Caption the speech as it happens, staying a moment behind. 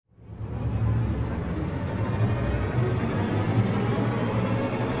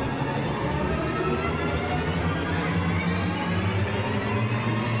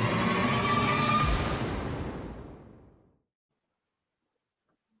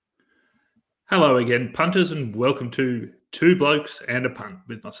Hello again, punters, and welcome to Two Blokes and a Punt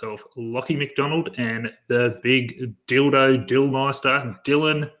with myself, Lockie McDonald, and the big dildo Dillmeister,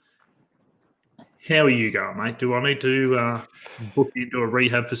 Dylan. How are you going, mate? Do I need to book you into a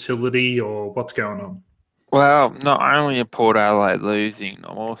rehab facility or what's going on? Well, not only are Port Adelaide losing,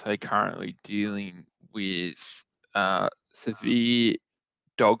 I'm also currently dealing with severe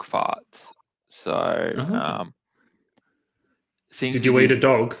dog farts. So Oh, things did are you eat a just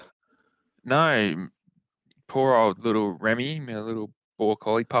dog? no. Poor old little Remy, my little border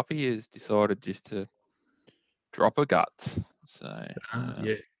collie puppy, has decided just to drop her guts. So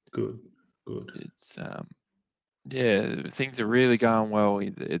Yeah, good, good. it's yeah, things are really going well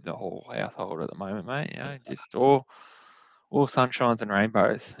in the whole household at the moment, mate. You know, just all sunshines and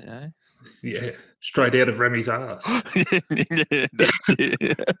rainbows. You know. Yeah, straight out of Remy's ass. That's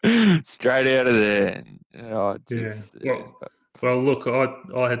it. Straight out of there. Oh, Yeah. just Well, look,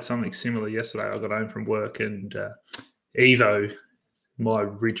 I had something similar yesterday. I got home from work and Evo, my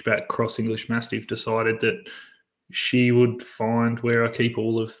Ridgeback Cross English Mastiff, decided that she would find where I keep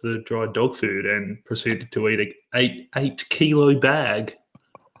all of the dried dog food and proceeded to eat a 8 kilo bag,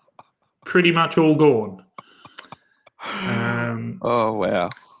 pretty much all gone. oh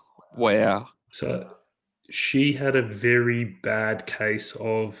wow. So she had a very bad case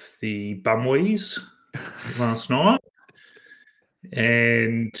of the bum wheeze last night,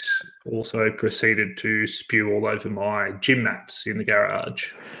 and also proceeded to spew all over my gym mats in the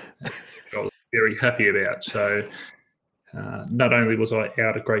garage, which I was very happy about. So not only was I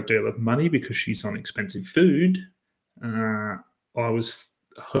out a great deal of money because she's on expensive food, I was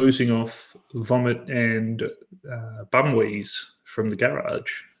hosing off vomit and bum wheeze from the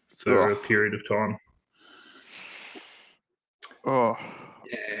garage for a Oh, period of time. oh.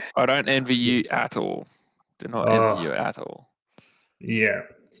 Yeah. I don't envy Yeah. you at all. Do not envy Oh, you at all. yeah.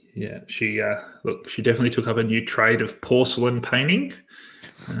 Yeah. She look. She definitely took up a new trade of porcelain painting.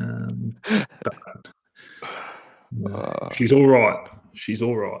 But Uh, she's all right. She's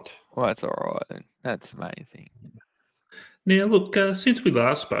all right. well, that's all right then. That's the main thing. Now, look, since we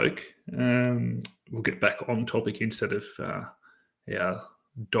last spoke, we'll get back on topic instead of our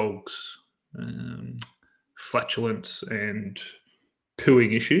dogs' um, flatulence and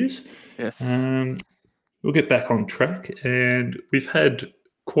pooing issues. Yes. Um, we'll get back on track, and we've had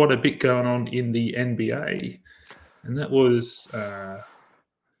quite a bit going on in the NBA, and that was,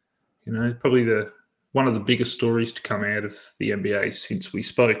 probably the one of the biggest stories to come out of the NBA since we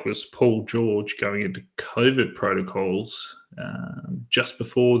spoke was Paul George going into COVID protocols just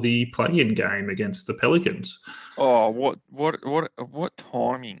before the play-in game against the Pelicans. Oh, what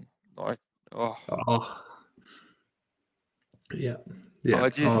timing? Like, oh, Oh, yeah, yeah. I Oh,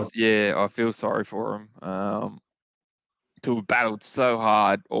 just yeah, I feel sorry for him. To have battled so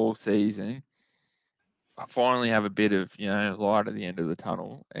hard all season. I finally have a bit of light at the end of the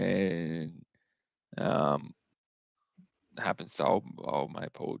tunnel, and um, happens to old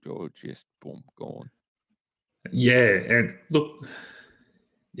mate Paul George, just boom, gone. yeah, and look,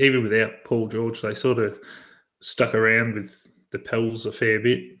 even without Paul George, they sort of stuck around with the Pels a fair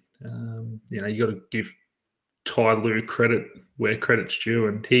bit. You got to give Ty Lue credit where credit's due,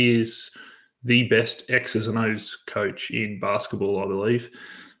 and he is the best X's and O's coach in basketball, I believe.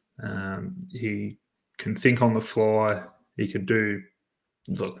 He can think on the fly. He can do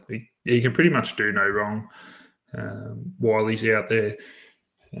look. He can pretty much do no wrong while he's out there.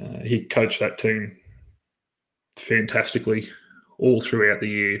 He coached that team fantastically all throughout the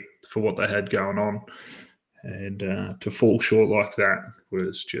year for what they had going on, and to fall short like that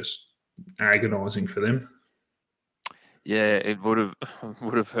was just agonising for them. Yeah, it would have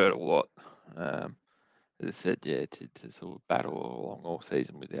would have hurt a lot. Um, as I said, yeah, to sort of battle along all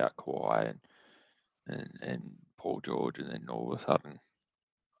season without Kawhi and Paul George, and then all of a sudden,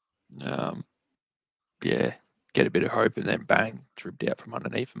 um, yeah, get a bit of hope, and then bang, ripped out from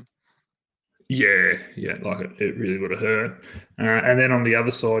underneath him. Yeah, yeah, like it really would have hurt. And then on the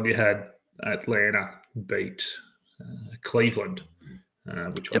other side, you had Atlanta beat Cleveland,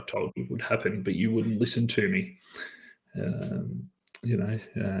 which I Yep. told you would happen, but you wouldn't listen to me.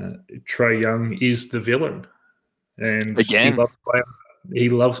 Trey Young is the villain, and Again, he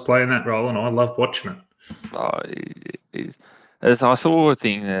loves playing that role, and I love watching it. oh, as I saw a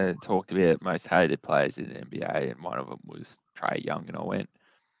thing that talked about most hated players in the NBA, and one of them was Trey Young, and I went,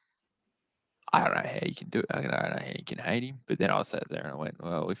 I don't know how you can do it. I don't know how you can hate him. But then I sat there and I went,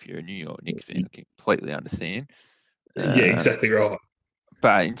 well, if you're a New York Knicks fan, I completely understand. Yeah, Um, exactly right.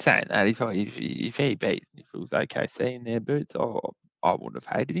 but in saying that, if it was OKC in their boots, I wouldn't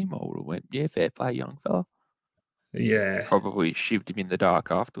have hated him. I would have went, yeah, fair play, young fella. Yeah. Probably shivved him in the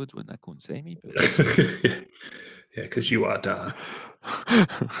dark afterwards when they couldn't see me. But Yeah, because you are dark.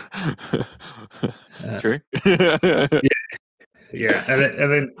 True. Yeah,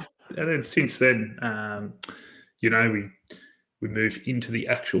 and then since then, we move into the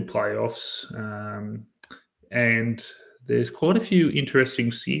actual playoffs, and there's quite a few interesting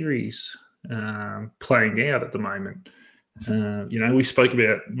series playing out at the moment. We spoke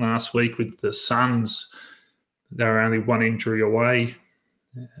about last week with the Suns. They were only one injury away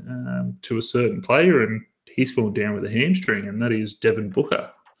to a certain player, and he's gone down with a hamstring, and that is Devin Booker.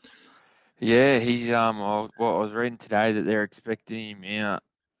 Yeah, he's I was reading today that they're expecting him out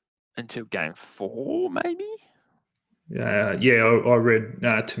until game 4, maybe. I read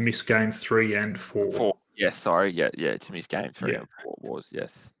to miss game 3 and 4. 4. Yes, sorry. Yeah, to miss game 3 and 4 was,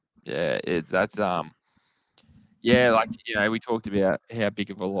 yes. Yeah, that's like, we talked about how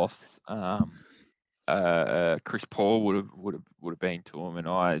big of a loss Chris Paul would have been to him, and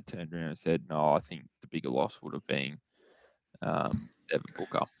I turned around and said, no, I think the bigger loss would have been Devin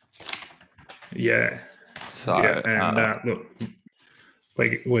Booker. Yeah. So and look,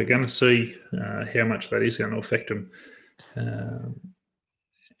 we're going to see how much that is going to affect them.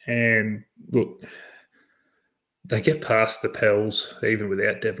 And look, they get past the Pels even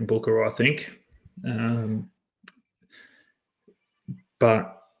without Devin Booker, I think.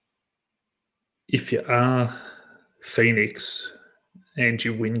 But if you are Phoenix and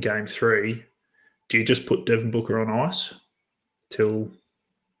you win game 3, do you just put Devin Booker on ice till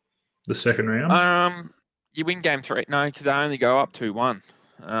the second round? You win game 3. No, because they only go up 2-1.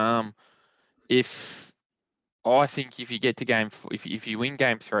 I think if you get to game 4, if you win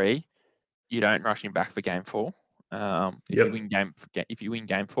game 3, you don't rush him back for game 4. If you win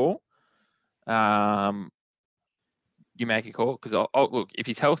game 4, you make a call, because look, if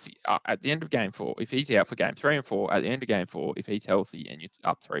he's healthy at the end of game 4, if he's out for game 3 and 4, at the end of game 4, if he's healthy and it's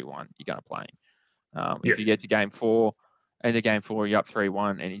up 3-1, you're going to play him. If you get to game 4, end of game 4, you're up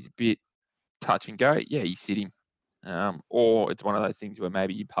 3-1 and he's a bit touch and go, yeah, you sit him. Or it's one of those things where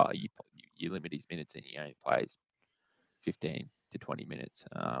maybe you limit his minutes and he only plays 15 to 20 minutes.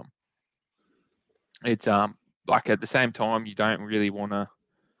 It's like, at the same time, you don't really want to.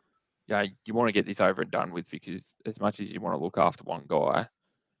 You want to get this over and done with, because as much as you want to look after one guy,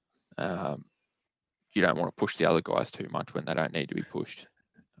 you don't want to push the other guys too much when they don't need to be pushed.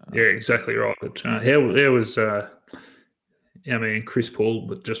 Yeah, exactly right. But there was, Chris Paul,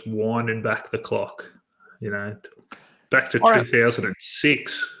 but just winding back the clock, back to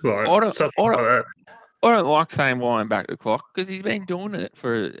 2006, something like that. I don't like saying wind back the clock, because he's been doing it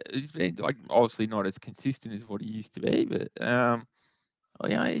he's been, like, obviously not as consistent as what he used to be, but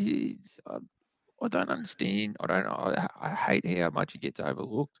I don't understand. I don't know. I hate how much he gets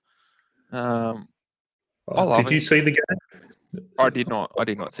overlooked. I love Did you see the game? I did not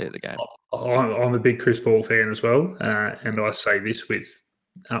see the game. I'm a big Chris Paul fan as well, and I say this with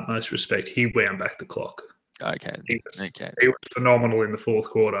utmost respect. He wound back the clock. Okay. He was phenomenal in the fourth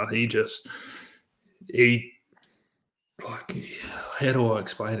quarter. How do I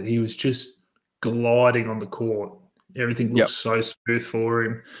explain it? He was just gliding on the court. Everything looked so smooth for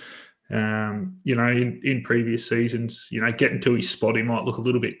him. In previous seasons, getting to his spot, he might look a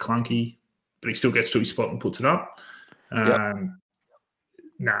little bit clunky, but he still gets to his spot and puts it up. Not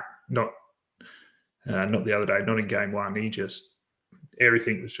the other day, not in game 1.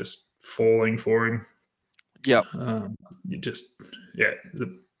 Everything was just falling for him. Yep.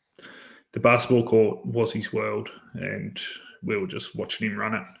 The basketball court was his world, and we were just watching him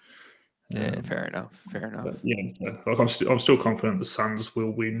run it. Yeah, fair enough. But, I'm still confident the Suns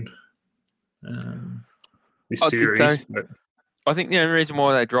will win this series. Think so. I think the only reason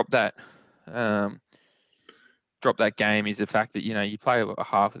why they dropped that game is the fact that, you play a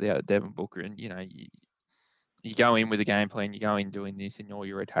half without Devin Booker, and you go in with a game plan, you go in doing this in all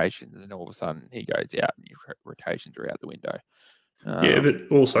your rotations, and then all of a sudden he goes out and your rotations are out the window.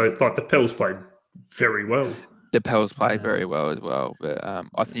 But also, like, the Pels played very well. The Pels played very well as well, but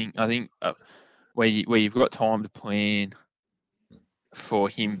I think where you've got time to plan for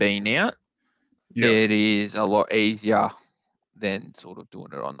him being out, it is a lot easier than sort of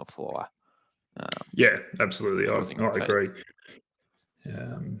doing it on the fly. Absolutely, I agree.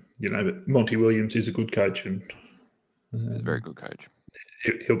 But Monty Williams is a good coach, and he's a very good coach.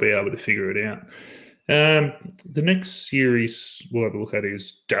 He'll be able to figure it out. The next series we'll have a look at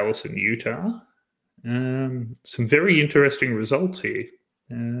is Dallas and Utah. Some very interesting results here.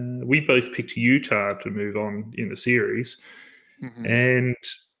 We both picked Utah to move on in the series, and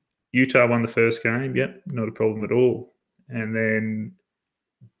Utah won the first game. Yep, not a problem at all. And then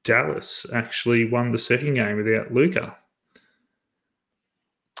Dallas actually won the second game without Luca.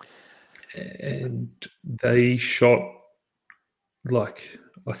 And they shot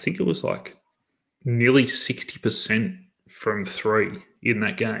I think it was nearly 60% from three in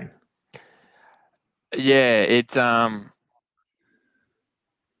that game. Yeah, it's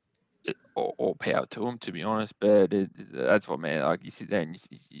all power to them, to be honest. But that's what, man. Like, you sit there and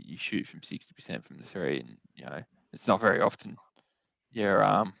you shoot from 60% from the three, and it's not very often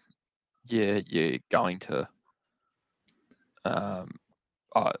you're you're going to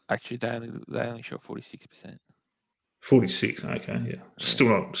actually they only shot 46%. 46, okay, yeah. Yeah.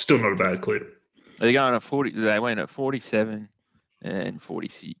 Still not a bad clip. They're going at 40. They went at 47 and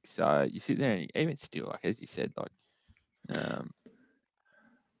 46. So you sit there and even still, like as you said, um,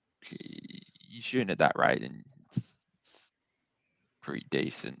 you're shooting at that rate and it's pretty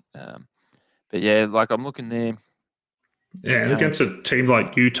decent. But yeah, like I'm looking there. Yeah, and against a team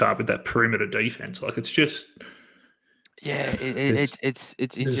like Utah with that perimeter defense, it's just Yeah, there's it's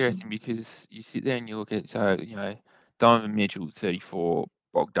there's interesting because you sit there and you look at Donovan Mitchell 34,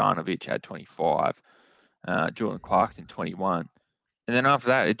 Bogdanovic had 25, Jordan Clarkson 21, and then after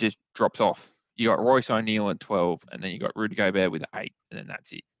that it just drops off. You got Royce O'Neal at 12, and then you got Rudy Gobert with 8, and then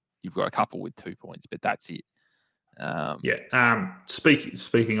that's it. You've got a couple with 2 points, but that's it. yeah.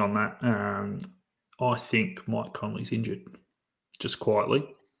 Speaking on that, I think Mike Conley's injured, just quietly.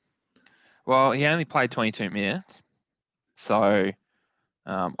 Well, he only played 22 minutes, so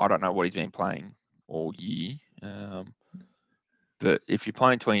I don't know what he's been playing all year. But if you're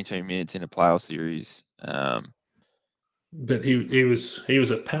playing 22 minutes in a playoff series, But he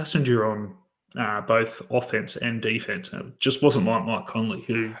was a passenger on both offense and defense. And it just wasn't like Mike Conley,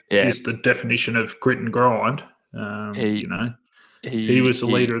 who yeah, is the definition of grit and grind. he He he was the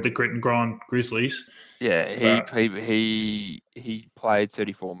he leader of the grit and grind Grizzlies. yeah But he played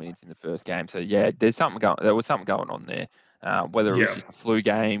 34 minutes in the first game. So yeah, there was something going on there. Whether it was yeah, just a flu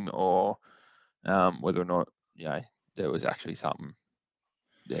game or whether or not there was actually something.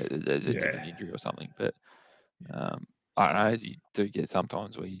 There's a yeah, different injury or something, but I don't know. You do get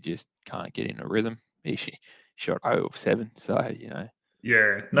sometimes where you just can't get in a rhythm. He shot 0 of 7, so yeah.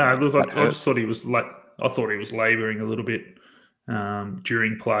 No, look, that I just hurts. thought he was I thought he was labouring a little bit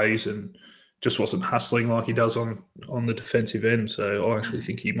during plays and just wasn't hustling like he does on the defensive end. So I actually Mm,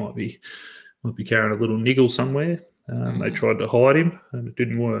 think he might be carrying a little niggle somewhere. They mm. tried to hide him and it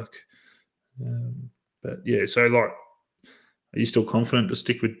didn't work. Um, but yeah, so are you still confident to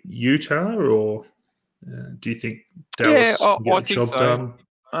stick with Utah, or do you think Yeah, Dallas can get I the think job so. done?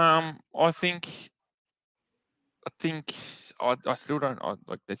 I think I still don't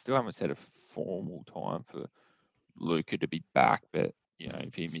they still haven't set a formal time for Luca to be back, but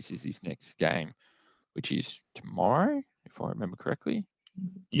if he misses this next game, which is tomorrow, if I remember correctly,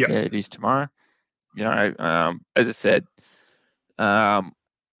 Yeah, yeah, it is tomorrow. As I said, um,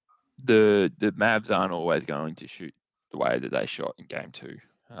 the Mavs aren't always going to shoot the way that they shot in game 2.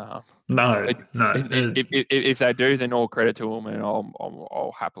 Um, no, it, no, if they do, then all credit to them, and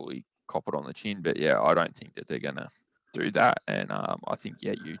I'll happily cop it on the chin. But yeah, I don't think that they're gonna do that, and I think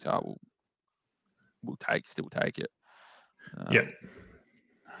Utah will still take it. yeah.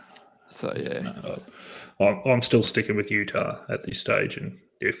 So yeah, No, I'm still sticking with Utah at this stage, and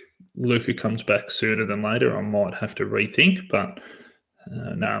if Luca comes back sooner than later, I might have to rethink. But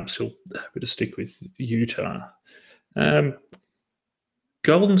no, I'm still happy to stick with Utah. Um,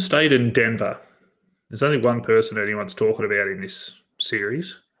 Golden State and Denver. There's only one person anyone's talking about in this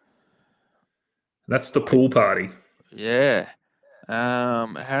series. That's the I, pool party. yeah.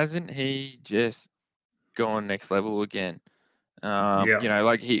 Hasn't he just gone next level again? Yeah,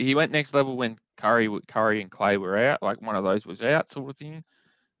 Like he went next level when Curry and Clay were out, like one of those was out, sort of thing.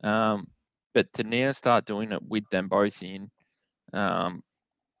 Um, but to now start doing it with them both in,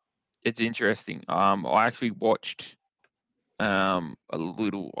 it's interesting. I actually watched a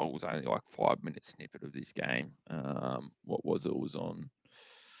little. I was only like 5 minute snippet of this game. What was it? It was on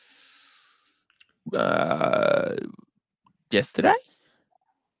uh, yesterday.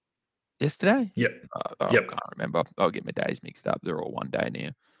 Yesterday. yep, I yep. can't remember. I'll get my days mixed up. They're all one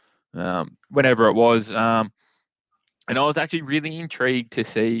day now. Whenever it was. And I was actually really intrigued to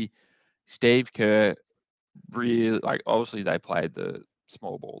see Steve Kerr really, like, obviously they played the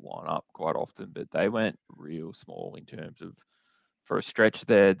small ball lineup quite often, but they went real small in terms of, for a stretch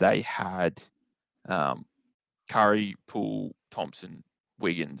there, they had Curry, Poole, Thompson,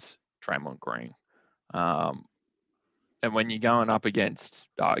 Wiggins, Draymond Green. And when you're going up against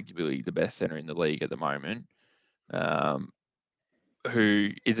arguably the best center in the league at the moment, um, who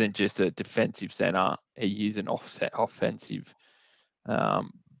isn't just a defensive center, he is an offensive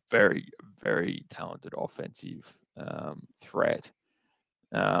very, very talented offensive threat.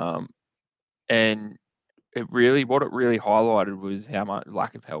 And what it really highlighted was how much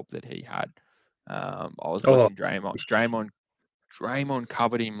lack of help that he had. I was Oh, watching Draymond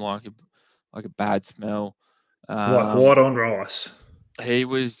covered him like a bad smell. like white on rice. He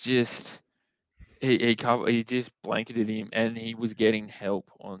was just he just blanketed him, and he was getting help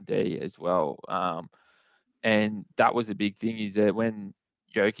on D as well. And that was the big thing, is that when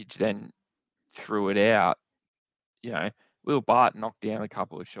Jokic then threw it out, Will Bart knocked down a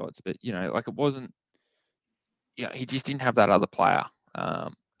couple of shots, but like it wasn't. He just didn't have that other player.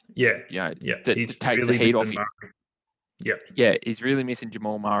 Yeah, That he's takes the really heat off missing him. Murray. Yeah, Yeah, he's really missing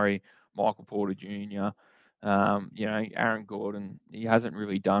Jamal Murray, Michael Porter Jr. Aaron Gordon. He hasn't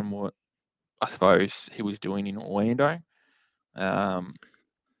really done what I suppose he was doing in Orlando. yeah,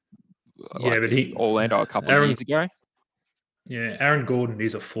 Like but Orlando a couple of Aaron, years ago. Aaron Gordon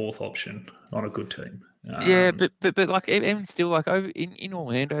is a fourth option on a good team. Yeah, but like even still, like over in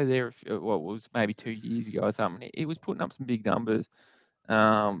Orlando there, what was maybe 2 years ago or something, he was putting up some big numbers.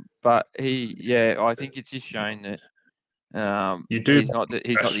 But I think it's just shown that You do he's not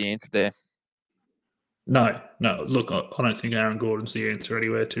the answer there. no. Look, I don't think Aaron Gordon's the answer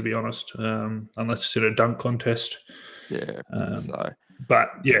anywhere, to be honest, unless it's in a dunk contest. Yeah. So But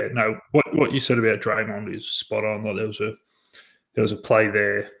yeah, no. What you said about Draymond is spot on. Like there was a play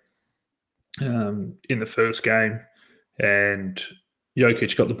there in the first game, and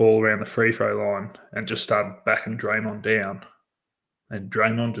Jokic got the ball around the free throw line and just started backing Draymond down, and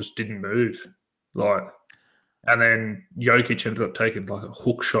Draymond just didn't move. Like, and then Jokic ended up taking like a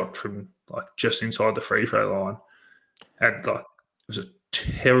hook shot from like just inside the free throw line, and like it was a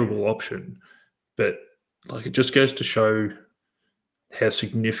terrible option, but like it just goes to show how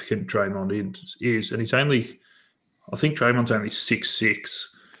significant Draymond is, and he's only, I think Draymond's only 6'6".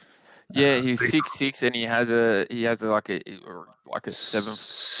 yeah, he's 6'6", and he has like a 7 foot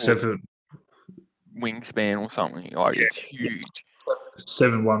Seven, wingspan or something. Like yeah, it's huge.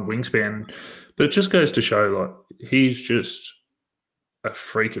 7'1" wingspan, but it just goes to show like he's just a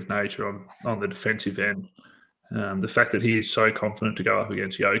freak of nature on the defensive end. The fact that he is so confident to go up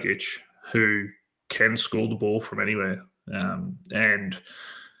against Jokic, who can score the ball from anywhere, and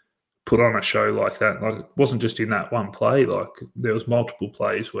put on a show like that. Like it wasn't just in that one play. Like there was multiple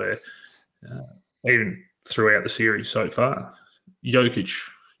plays where, even throughout the series so far, Jokic,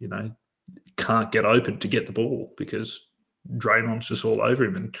 can't get open to get the ball because Draymond's just all over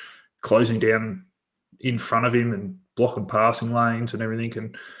him and closing down in front of him and blocking passing lanes and everything.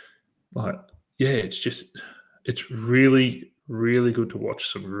 And like, yeah, it's really, really good to watch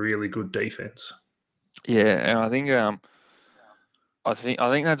some really good defense. Yeah, and I think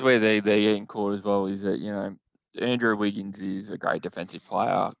that's where they're getting caught as well. Is that Andrew Wiggins is a great defensive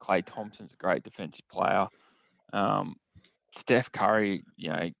player. Klay Thompson's a great defensive player. Steph Curry,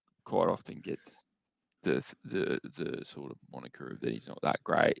 quite often gets the sort of moniker that he's not that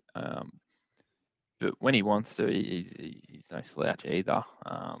great. But when he wants to, he's no slouch either.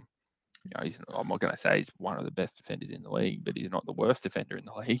 I'm not going to say he's one of the best defenders in the league, but he's not the worst defender in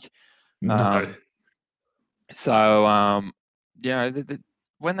the league. No. So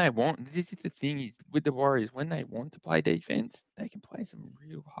when they want, this is the thing is with the Warriors, when they want to play defense, they can play some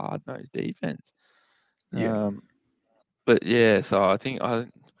real hard-nosed defense. Yeah. But yeah, so I think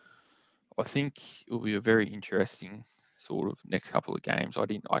it will be a very interesting sort of next couple of games. I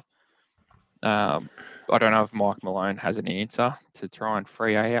don't know if Mike Malone has an answer to try and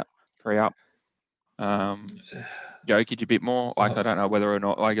free up Jokic a bit more. Like I don't know whether or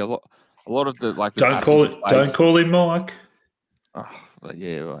not like a lot of the like the Don't call him Mike. But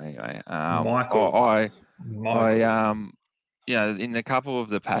yeah. Well, anyway, Michael. in a couple of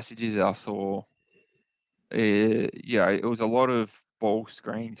the passages I saw, it was a lot of ball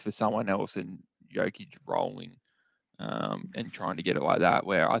screens for someone else and Jokic rolling, and trying to get it like that.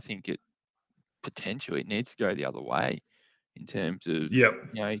 Where I think it needs to go the other way in terms of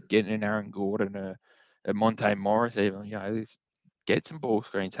getting an Aaron Gordon, a Monte Morris, even get some ball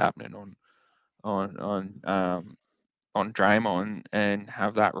screens happening on Draymond and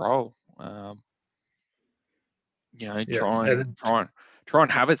have that role. Try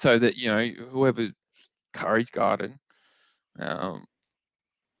and have it so that whoever Curry's guarding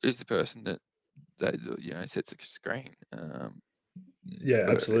is the person that sets a screen. Yeah,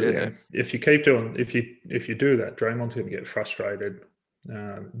 absolutely. Yeah. If you do that, Draymond's going to get frustrated,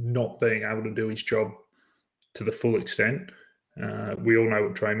 not being able to do his job to the full extent. We all know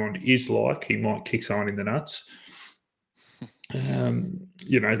what Draymond is like. He might kick someone in the nuts.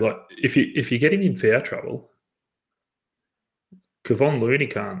 Like if you get him in foul trouble, Kevon Looney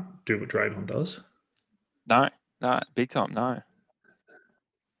can't do what Draymond does. No, big time, no.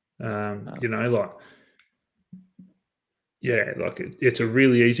 It's a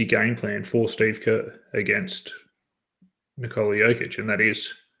really easy game plan for Steve Kerr against Nikola Jokic, and that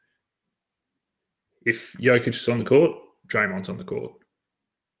is if Jokic is on the court, Draymond's on the court.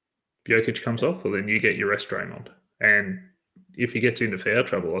 If Jokic comes off, well, then you get your rest, Draymond. And if he gets into foul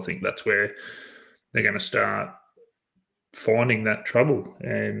trouble, I think that's where they're going to start finding that trouble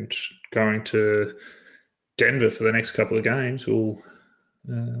and going to Denver for the next couple of games. We'll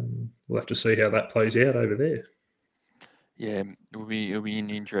have to see how that plays out over there. Yeah, it'll be an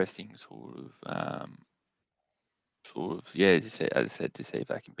interesting sort of as I said, to see if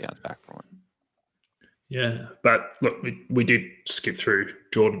they can bounce back from it. Yeah, but look, we did skip through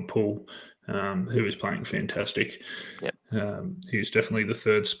Jordan Poole, who is playing fantastic. Yep. He's definitely the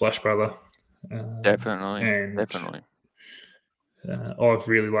third Splash brother. Definitely. I've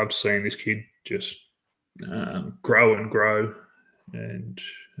really loved seeing this kid just grow and grow and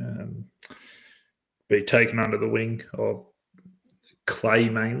be taken under the wing of Clay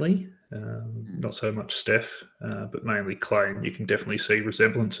mainly. Not so much Steph, but mainly Clay. And you can definitely see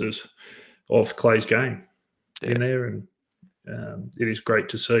resemblances of Clay's game in there, and it is great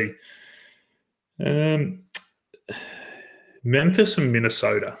to see. Memphis and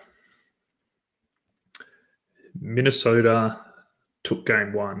Minnesota. Minnesota took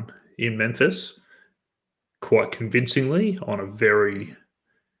game one in Memphis quite convincingly on a very,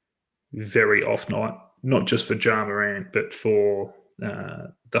 very off night, not just for Ja Morant, but for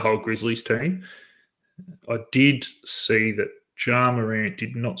the whole Grizzlies team. I did see that Ja Morant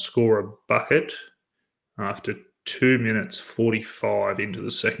did not score a bucket after 2 minutes 45 into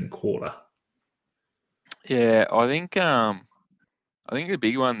the second quarter. Yeah, I think the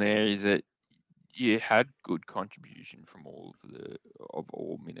big one there is that you had good contribution from all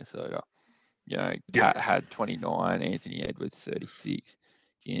Minnesota. Cat had 29, Anthony Edwards 36,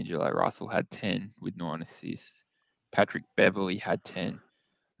 D'Angelo Russell had 10 with 9 assists, Patrick Beverley had 10,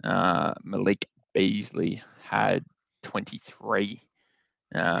 Malik Beasley had 23.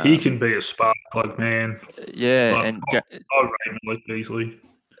 He can be a spark plug, man. Yeah, I rate Malik Beasley.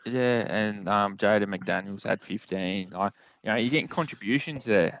 Yeah, and Jaden McDaniels had 15. You're getting contributions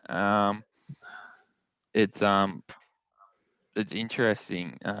there. It's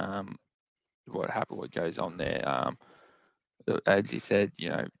interesting what goes on there. As you said,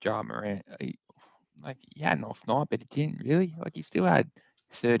 Ja Morant, he had an off night, but he didn't really. He still had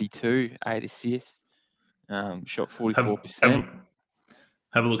 32, 8 assists, shot 44%.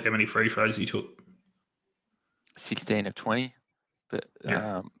 Have a look how many free throws he took. 16 of 20. But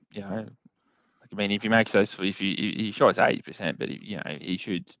if he makes those, if he shot 80%, but he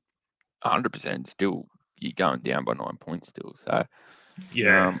shoots 100%, still you're going down by 9 points still. So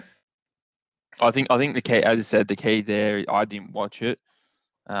yeah, I think the key, as I said, the key there. I didn't watch it.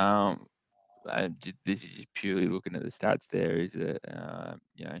 This is just purely looking at the stats. There is that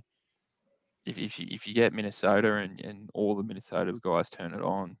if you get Minnesota and all the Minnesota guys turn it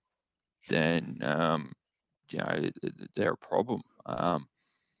on, then they're a problem.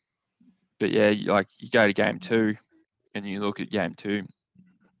 But yeah, you go to game two, and you look at game two.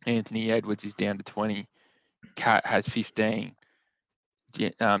 Anthony Edwards is down to 20. Cat has 15.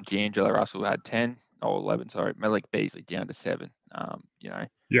 D'Angelo Russell had 10 or 11. Sorry, Malik Beasley down to 7.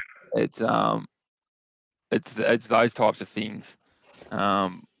 It's those types of things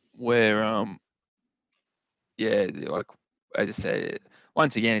where as I said,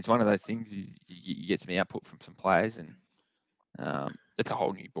 once again, it's one of those things you get some output from some players, and it's a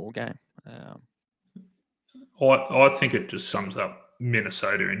whole new ball game. I think it just sums up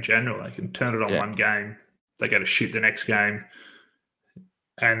Minnesota in general. They can turn it on one game, they go to shit the next game,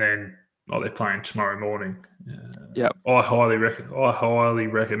 and then they're playing tomorrow morning. I highly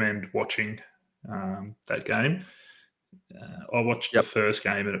recommend watching that game. I watched the first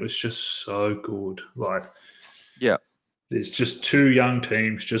game and it was just so good. There's just two young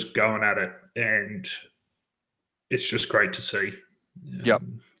teams just going at it, and it's just great to see.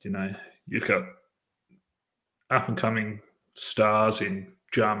 You've got up and coming stars in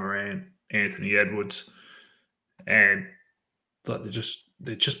Ja Morant, Anthony Edwards, and they're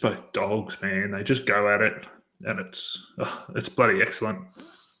just both dogs, man. They just go at it, and it's bloody excellent.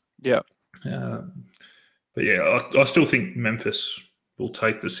 Yeah. But yeah, I still think Memphis will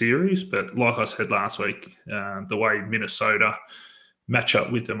take the series. But like I said last week, the way Minnesota match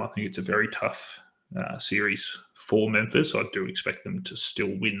up with them, I think it's a very tough series for Memphis. I do expect them to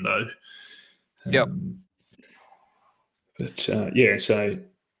still win, though. But so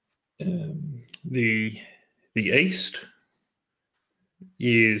the East,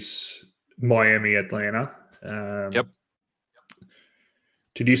 is Miami Atlanta. Yep.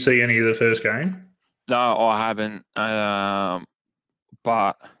 Did you see any of the first game? No, I haven't. But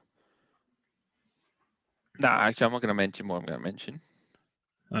no, actually, I'm not going to mention what I'm going to mention.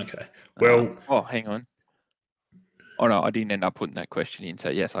 Okay. Well, hang on. Oh no, I didn't end up putting that question in. So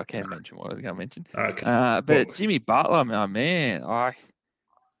yes, I can mention what I was going to mention. okay. But Well, Jimmy Butler, my man,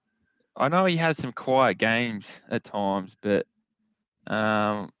 I know he has some quiet games at times, but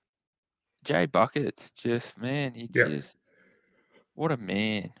Jay Buckets, just man, yeah. what a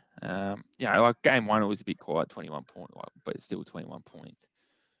man. Like game one, it was a bit quiet, 21 points, but still 21 points.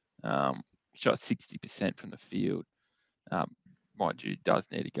 Shot 60% from the field. Mind you, does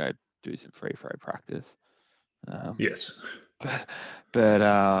need to go do some free throw practice. Yes.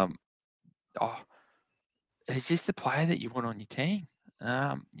 But he's just the player that you want on your team.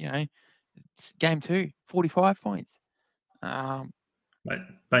 Game 2, 45 points.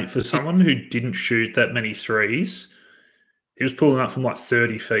 Mate, for someone who didn't shoot that many threes, he was pulling up from like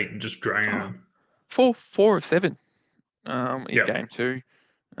 30 feet and just draining them. 4 of 7 in Yeah. game 2.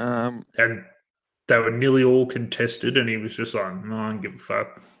 And they were nearly all contested, and he was just like, no, I don't give a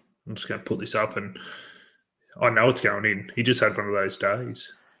fuck. I'm just going to put this up, and I know it's going in. He just had one of those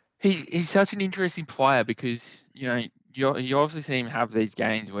days. He's such an interesting player because, you obviously see him have these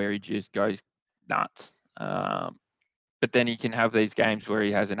games where he just goes nuts. But then he can have these games where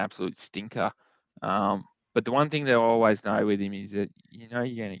he has an absolute stinker. But the one thing that I always know with him is that, you're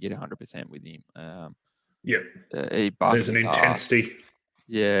going to get 100% with him. Yep. He busts There's an his intensity. ass.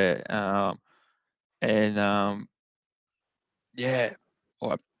 Yeah. Yeah,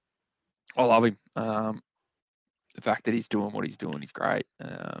 I love him. The fact that he's doing what he's doing is great.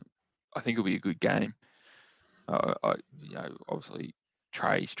 I think it'll be a good game. Obviously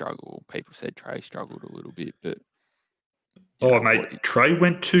Trey struggled. People said Trey struggled a little bit, but Mate, Trey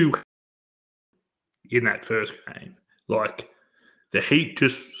went too in that first game. Like, the Heat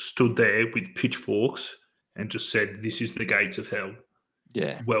just stood there with pitchforks and just said, "This is the gates of hell.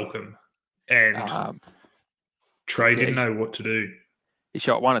 Yeah. Welcome." And Trey didn't know what to do. He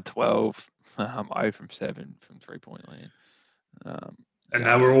shot 1 of 12, 0 from 7 from 3-point land. And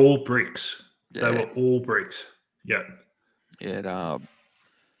they were all bricks. Yeah. They were all bricks. Yeah. Yeah.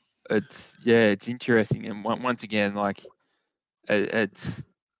 It's interesting, and once again, like it's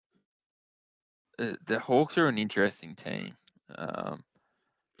the Hawks are an interesting team.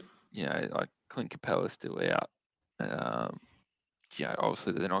 Like Clint Capella's still out.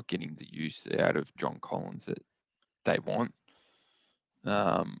 Obviously they're not getting the use out of John Collins that they want.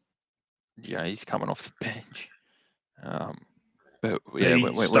 He's coming off the bench. But yeah,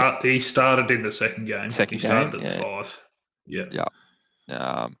 he started in the second game. He started at 5. Yeah.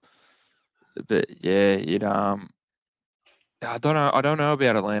 Yeah. But yeah, I don't know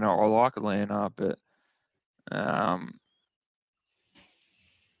about Atlanta. I like Atlanta, but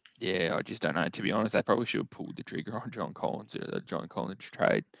yeah, I just don't know. To be honest, they probably should have pulled the trigger on John Collins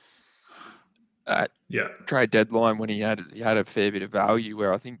trade at trade deadline when he had a fair bit of value.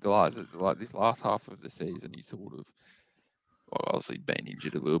 Where I think this last half of the season, he sort of, obviously been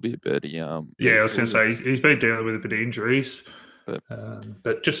injured a little bit, but he I was going to say he's been dealing with a bit of injuries,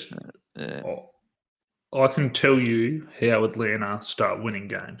 but just I can tell you how Atlanta start winning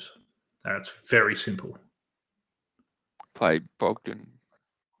games. That's very simple. Play Bogdan.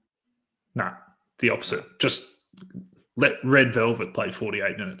 No, the opposite. Just let Red Velvet play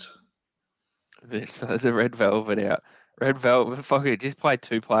 48 minutes. The Red Velvet out. Red Velvet, fuck it, just play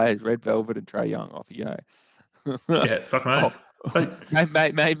 2 players, Red Velvet and Trae Young, off you go. Yeah, fuck me.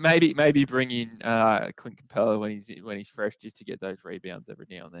 Maybe bring in Clint Capella when he's fresh, just to get those rebounds every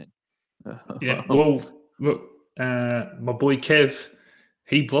now and then. Yeah, well, look, my boy Kev,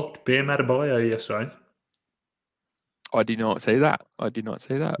 he blocked Bam Adebayo yesterday. I did not see that.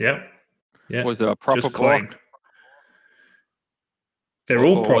 Yeah. Was it a proper just block? Clean. They're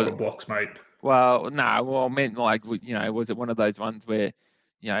all proper blocks, mate. Well, no. I meant like, was it one of those ones where,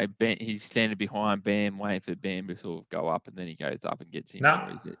 he's standing behind Bam, waiting for Bam to sort of go up, and then he goes up and gets him? No.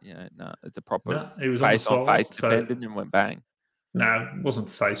 Or is it, it's a proper it was face on face defending and went bang? No, it wasn't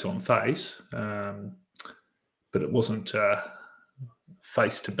face on face, but it wasn't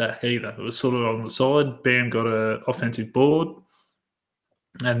face to back either. It was sort of on the side. Bam got an offensive board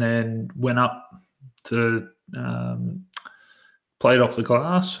and then went up to play it off the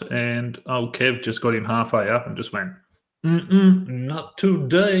glass, and old Kev just got him halfway up and just went, not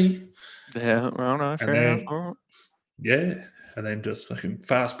today. Yeah, well, no, fair enough. Yeah, and then just fucking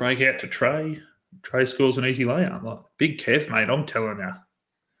fast break out to Trey. Trey scores an easy layup. Like, big Kev, mate, I'm telling you.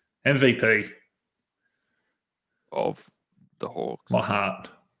 MVP. the Hawks. My heart.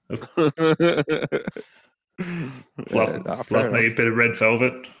 Yeah, no, fair Love me a enough. bit of red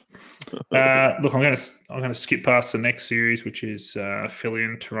velvet. Look, I'm going to skip past the next series, which is Philly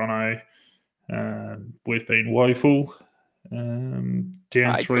and Toronto. We've been woeful. Down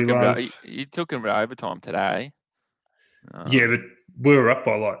He 3 took him to love. he took him to overtime today. Yeah, but we were up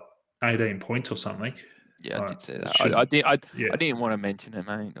by like 18 points or something. Yeah, I did say that. Should yeah, I didn't want to mention it,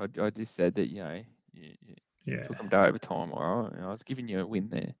 mate. I just said that you yeah, took him to overtime. All right, I was giving you a win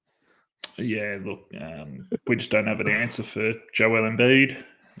there. yeah. Look, we just don't have an answer for Joel Embiid.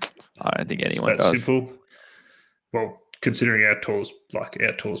 I don't think It's anyone that does. simple. Well, considering our tallest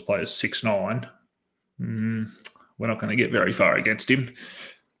player is 6'9", we're not going to get very far against him. Yeah,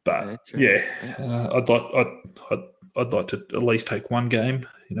 But true. yeah, Yeah. I'd like to at least take one game.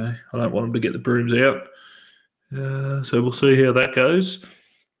 I don't want them to get the brooms out. So we'll see how that goes.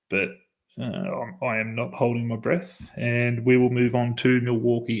 But I am not holding my breath, and we will move on to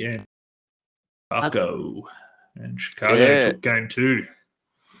Milwaukee and Chicago. And Chicago Yeah, took game 2.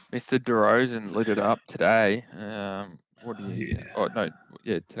 Mr. DeRozan lit it up today. What do you? Yeah, Oh no,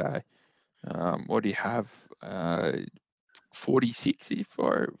 yeah, today. What do you have? 46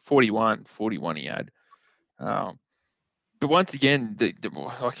 or 41? 41 he had. Um, but once again,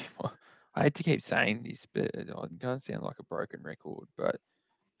 like, I hate to keep saying this, but I'm going to sound like a broken record, but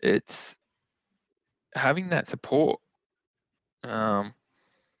it's having that support.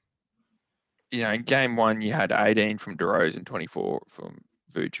 In game 1, you had 18 from DeRozan, 24 from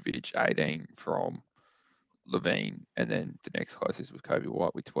Vucevic, 18 from Levine, and then the next closest was Kobe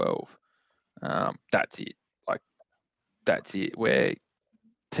White with 12. That's it. Like, that's it. Where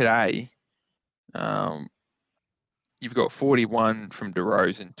today, you've got 41 from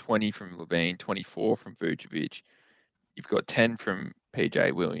DeRozan, 20 from Levine, 24 from Vucevic. You've got 10 from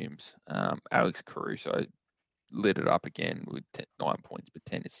PJ Williams. Alex Caruso lit it up again with 9 points but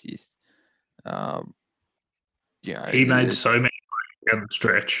 10 assists. he made so It's many down the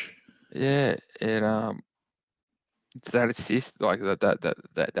stretch. yeah, it's that assist like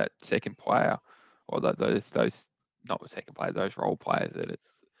that second player or those not the second player, those role players that it's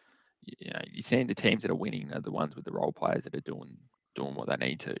you're seeing the teams that are winning are the ones with the role players that are doing what they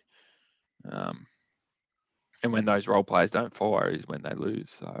need to. And when those role players don't follow is when they lose.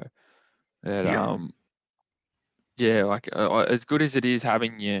 So it, Yeah, yeah, like as good as it is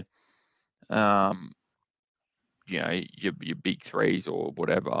having um, your big threes or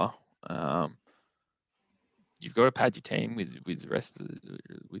whatever, you've got to pad your team with the rest of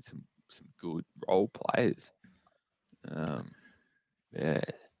with some good role players. Yeah,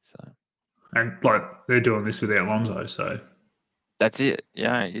 so and like they're doing this without Lonzo, so that's it.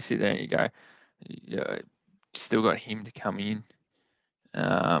 Yeah, you sit there and you go, still got him to come in.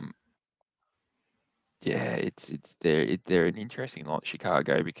 Yeah, they're an interesting lot,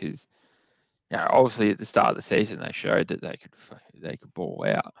 Chicago, because obviously at the start of the season they showed that they could ball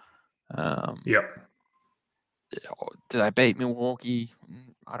out. yep. Do they beat Milwaukee?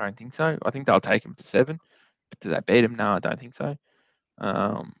 I don't think so. I think they'll take them to 7. But do they beat them? No, I don't think so.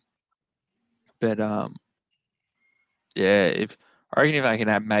 But yeah, if I reckon if they can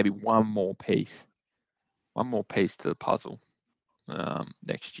have maybe one more piece to the puzzle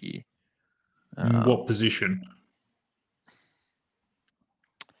next year. What position?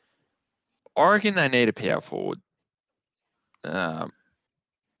 I reckon they need a power forward. I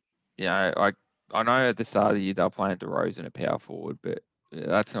know at the start of the year they're playing DeRozan a power forward, but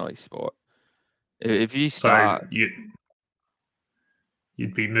that's not his spot. If you So start, you'd be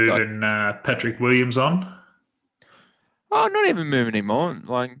like, moving Patrick Williams on. not even moving him on,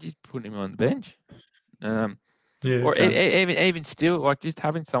 like just putting him on the bench, Yeah, or okay. even still, like just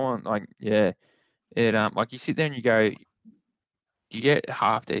having someone like like you sit there and you go, you get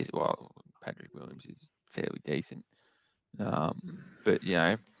half decent. Well, Patrick Williams is fairly decent, but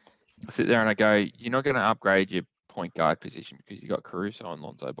I sit there and I go, you're not going to upgrade your point guard position because you got Caruso and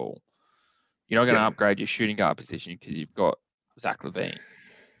Lonzo Ball. You're not going to Yep. upgrade your shooting guard position because you've got Zach LaVine.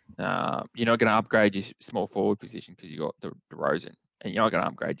 You're not going to upgrade your small forward position because you've got DeRozan. And you're not going to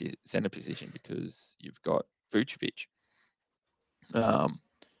upgrade your center position because you've got Vucevic. I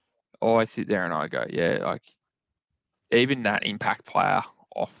sit there and I go, like even that impact player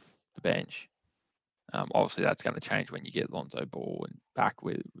off the bench, obviously that's going to change when you get Lonzo Ball and back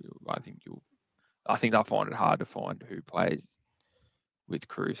with. I think they'll find it hard to find who plays with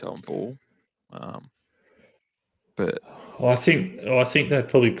Caruso and Ball. But I think they'd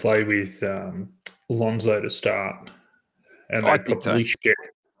probably play with Lonzo to start, and I think so.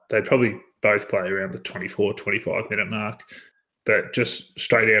 they'd probably both play around the 24, 25 minute mark. But just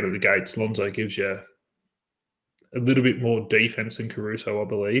straight out of the gates, Lonzo gives you a little bit more defense than Caruso, I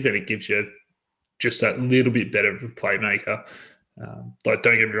believe, and it gives you just that little bit better of a playmaker. Like,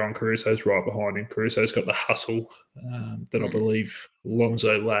 don't get me wrong, Caruso's right behind him. Caruso's got the hustle that I believe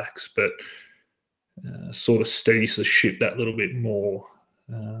Lonzo lacks, but sort of steadies the ship that little bit more.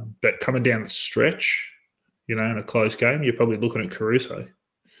 But coming down the stretch, in a close game, you're probably looking at Caruso.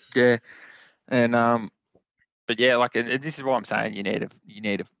 Yeah, and but yeah, like, and this is what I'm saying. You need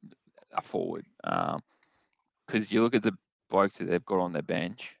a forward, because you look at the blokes that they've got on their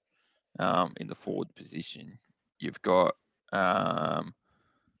bench, in the forward position. You've got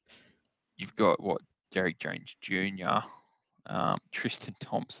what, Derek Jones Jr., Tristan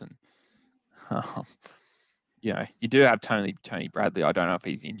Thompson. You do have Tony Bradley. I don't know if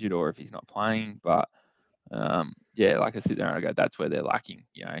he's injured or if he's not playing, but yeah, like I sit there and I go, that's where they're lacking.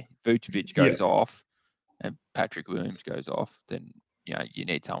 Vucevic goes off and Patrick Williams goes off, then you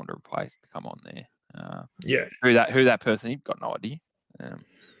need someone to replace to come on there. Who that person is, got no idea.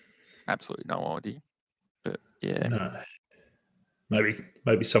 Absolutely no idea. But yeah, no,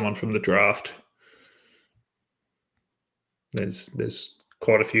 maybe someone from the draft. There's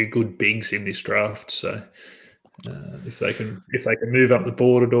quite a few good bigs in this draft, so if they can move up the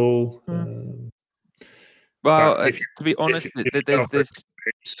board at all. Well, If to be honest, there's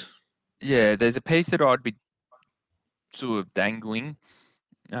a piece that I'd be sort of dangling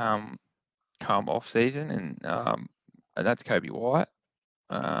come off season, and that's Kobe White.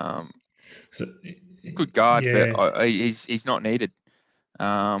 Good guard, but he's not needed.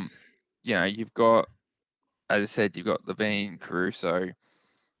 You've got, as I said, you've got Levine, Caruso,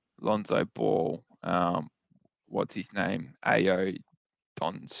 Lonzo Ball, what's his name, Ayo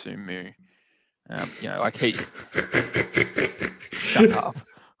Donsumu. Like he shut up.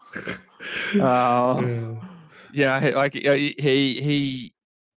 Like he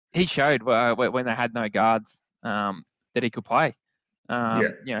showed when they had no guards that he could play.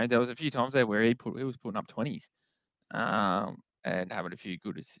 There was a few times there where he was putting up 20s and having a few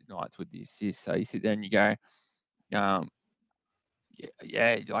good nights with the assists. So you sit there and you go,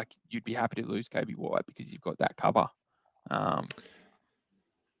 like you'd be happy to lose Kobe White because you've got that cover.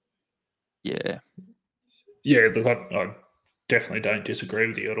 Look, I definitely don't disagree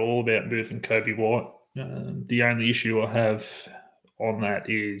with you at all about moving Kobe White. The only issue I have on that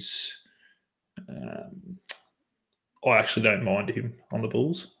is I actually don't mind him on the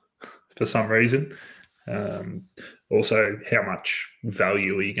Bulls for some reason. Also, how much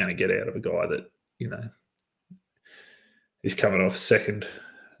value are you going to get out of a guy that is coming off second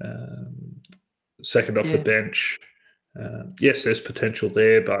off the bench? Yes, there's potential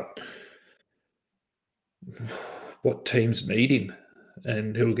there, but what teams need him,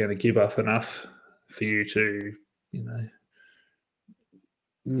 and who are going to give up enough for you to,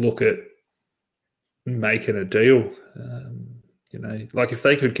 look at making a deal? Like if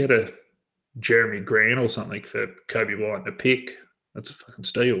they could get a Jeremy Grant or something for Kobe White and a pick, that's a fucking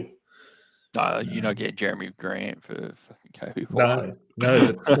steal. You're not getting Jeremy Grant for fucking Kobe White.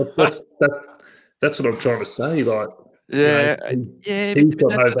 No, that's what I'm trying to say. Like, he's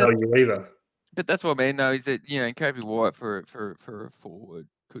got no value either. But that's what I mean, though, is that Kobe White for a forward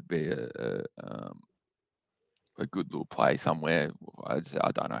could be a good little play somewhere. I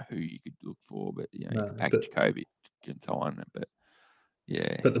don't know who you could look for, but you can package Kobe and so on. But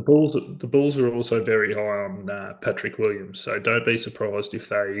but the Bulls are also very high on Patrick Williams, so don't be surprised if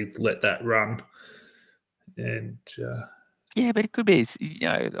they let that run. And but it could be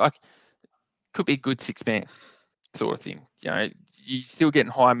could be a good 6-man sort of thing. You're still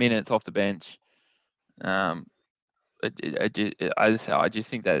getting high minutes off the bench. I just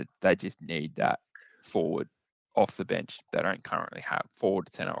think that they just need that forward off the bench they don't currently have.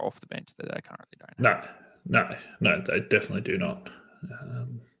 Forward center off the bench that they currently don't have. No, they definitely do not.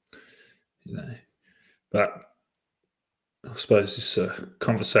 But I suppose this is a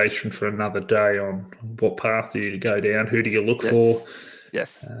conversation for another day on what path do you go down, who do you look for?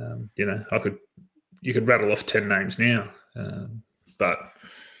 Yes. You could rattle off 10 names now, but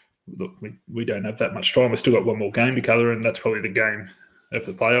look, we don't have that much time. We've still got one more game to cover, and that's probably the game of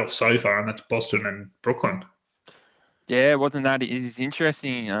the playoffs so far, and that's Boston and Brooklyn. Yeah, wasn't that is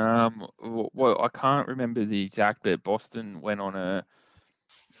interesting? Well, I can't remember the exact, but Boston went on a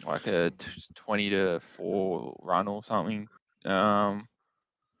 20-4 run or something to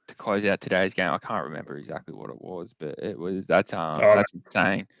close out today's game. I can't remember exactly what it was, but that's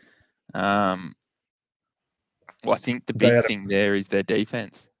insane. Well, I think the big thing there is their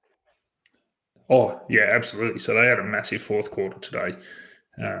defense. Oh, yeah, absolutely. So they had a massive fourth quarter today,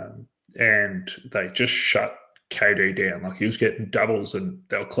 and they just shut KD down. Like he was getting doubles and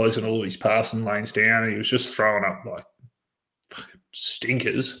they were closing all his passing lanes down, and he was just throwing up like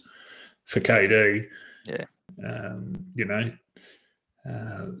stinkers for KD. Yeah. You know,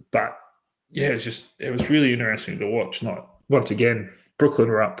 but yeah, it was really interesting to watch. Like once again, Brooklyn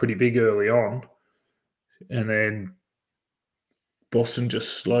were up pretty big early on, and then Boston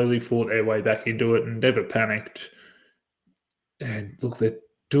just slowly fought their way back into it and never panicked. And look, they're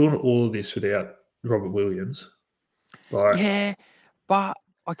doing all of this without Robert Williams. Like, Yeah, but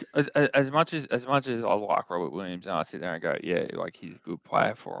like as much as I like Robert Williams, and I sit there and go, yeah, like he's a good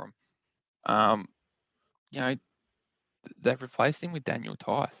player for him. You know, they've replaced him with Daniel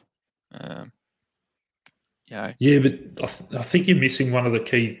Tice. You know, yeah, but I think you're missing one of the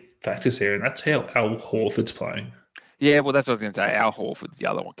key factors there, and that's how Al Horford's playing. yeah, well, that's what I was going to say. Al Horford's the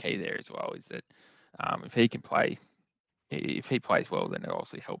other one key there as well. Is that if he can play, if he plays well, then it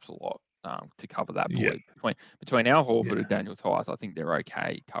obviously helps a lot to cover that Yeah, void between Al Horford yeah, and Daniel Tice. I think they're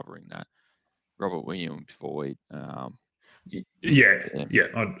okay covering that Robert Williams void. yeah, Yeah. yeah.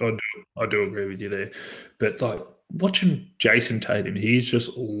 I do agree with you there. But like watching Jason Tatum, he's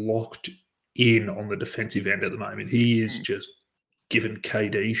just locked in on the defensive end at the moment. He is Mm. just giving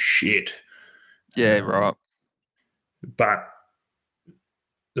KD shit. Yeah, right. But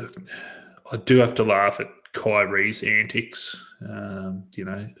I do have to laugh at Kyrie's antics,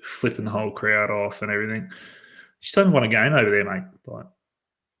 flipping the whole crowd off and everything. You just don't want a game over there, mate. Like,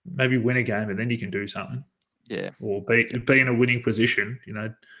 maybe win a game and then you can do something. Yeah. Or be in a winning position,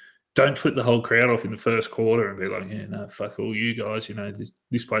 Don't flip the whole crowd off in the first quarter and be like, yeah, no, fuck all you guys,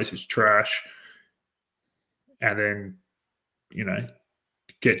 this place is trash. And then,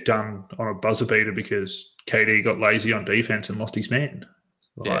 get done on a buzzer beater because KD got lazy on defense and lost his man.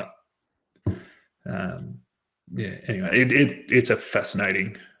 Yeah. Like, yeah. Anyway, it's a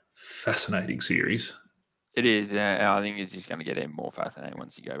fascinating series. It is. I think it's just going to get even more fascinating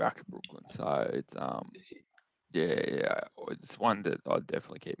once you go back to Brooklyn. So it's yeah, it's one that I'd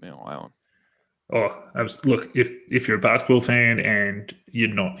definitely keep my eye on. Oh, look, if you're a basketball fan and you're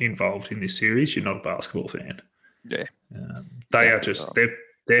not involved in this series, you're not a basketball fan. Yeah, They are exactly just right.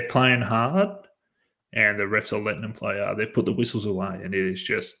 they're playing hard, and the refs are letting them play hard. They've put the whistles away, and it is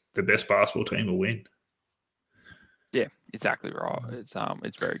just the best basketball team will win. Yeah, exactly right. It's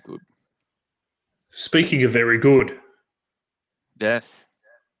very good. Speaking of very good, Yes.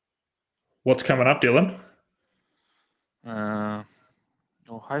 what's coming up, Dylan? Well,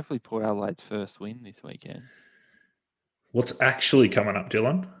 hopefully Port Adelaide's first win this weekend. What's actually coming up,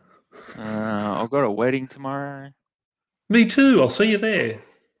 Dylan? I've got a wedding tomorrow. Me too. I'll see you there.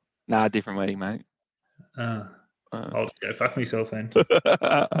 Nah, different wedding, mate. I'll just go fuck myself then.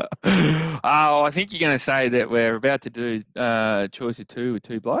 Oh, I think you're going to say that we're about to do choice of two with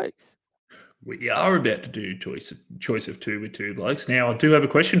two blokes. We are about to do choice of two with two blokes. Now, I do have a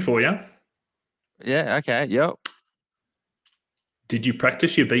question for you. Yeah. Okay. Yep. Did you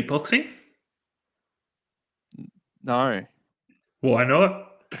practice your beatboxing? No, Why not?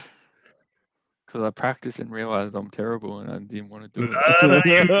 because I practiced and realized I'm terrible and I didn't want to do No,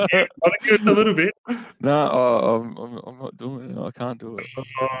 you it. want to do it a little bit. No, I'm not doing it. I can't do it.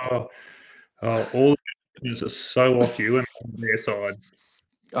 All the listeners are so off you and on their side.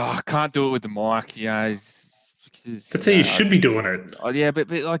 Oh, I can't do it with the mic. Because That's how you should be doing it. Oh, yeah, but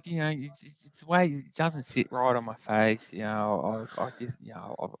like it's the way it doesn't sit right on my face. I just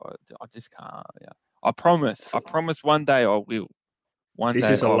I just can't. Yeah, I promise. I promise. One day I will. One This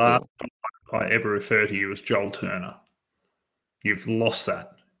day is the I last will. time I ever refer to you as Joel Turner. You've lost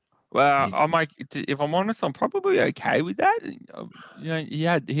that. Well, You, I'm like, if I'm honest, I'm probably okay with that. He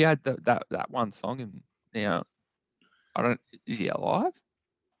had that one song, and I don't. Is he alive?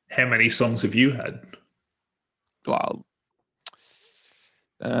 how many songs have you had? Well,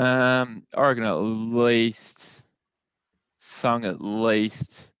 I reckon at least sung at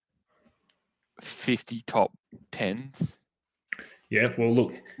least 50 top tens. Yeah, well,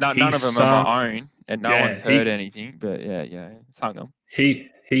 look, None of them are sung. my own, and no Yeah, one's heard anything. But yeah, sung them. he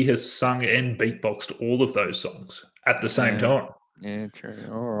has sung and beatboxed all of those songs at the same Yeah, time. yeah, true.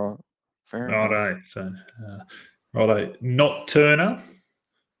 All right, fair enough. Righto. So, righto. Not Turner.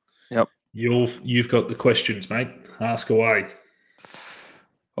 Yep. You've got the questions, mate. Ask away.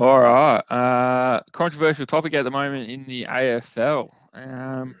 All right. Controversial topic at the moment in the AFL.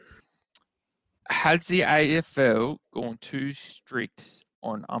 Has the AFL gone too strict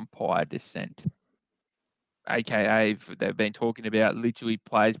on umpire dissent? AKA, they've been talking about literally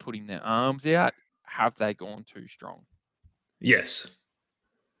players putting their arms out. Have they gone too strong? Yes.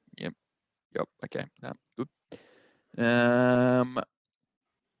 Yep. Okay. No, good.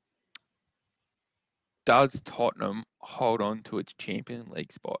 does Tottenham hold on to its Champions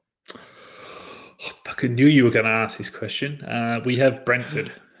League spot? I fucking knew you were going to ask this question. We have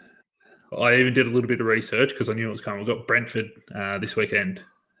Brentford. I even did a little bit of research because I knew it was coming. We've got Brentford this weekend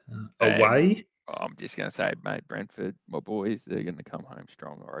And away. I'm just going to say, mate, Brentford, my boys, they're going to come home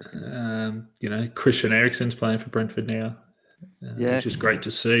strong, I reckon. Christian Eriksen's playing for Brentford now, which is great Yes.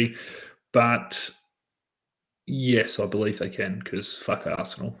 to see. But yes, I believe they can because fuck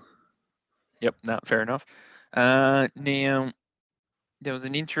Arsenal. Yep, no, fair enough. Now, there was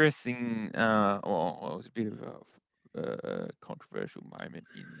an interesting, it was a bit of a controversial moment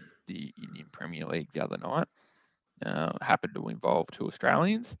in the Indian Premier League the other night. Happened to involve two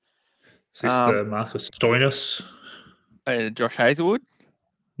Australians. Is this the Marcus Stoinis? Josh Hazelwood.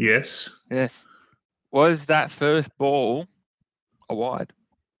 Yes. Yes. Was that first ball a wide?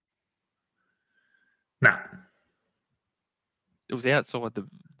 Nah. It was outside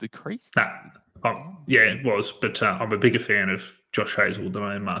the crease. Nah. Yeah, it was, but I'm a bigger fan of Josh Hazelwood than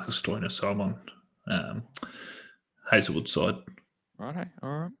I am Marcus Stoinis, so I'm on Hazelwood's side. Righto,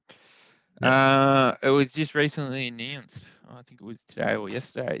 all right. Yep. It was just recently announced, I think it was today or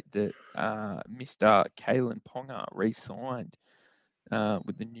yesterday, that Mr. Kalen Ponga re-signed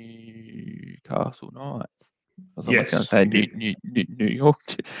with the Newcastle Knights. I was almost going to say New York,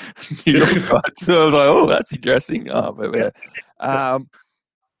 New York Knights. So I was like, oh, that's interesting. Now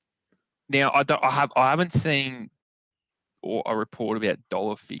I haven't seen a report about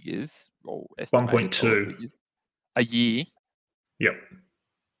dollar figures or estimated dollar 1.2. figures a year. Yep.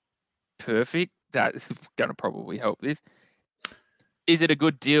 Perfect. That's going to probably help this. Is it a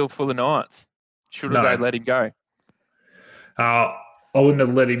good deal for the Knights? Should they let him go? I wouldn't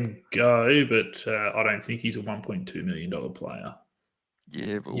have let him go, but I don't think he's a $1.2 million player.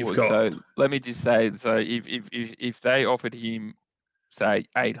 Yeah, but so let me just say, so if they offered him, say,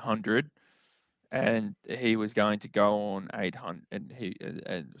 800, and he was going to go on 800, and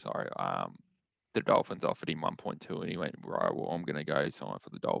the Dolphins offered him 1.2, and he went, right, well, I'm going to go sign for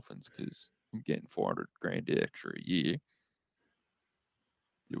the Dolphins because I'm getting 400 grand extra a year.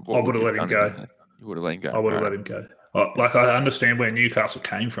 I would have let him go. You would have let him go. I would have let him go. I understand where Newcastle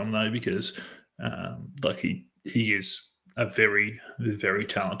came from though, because he is a very, very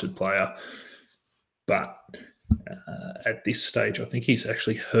talented player, but at this stage, I think he's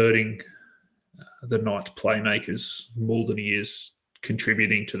actually hurting the Knights playmakers more than he is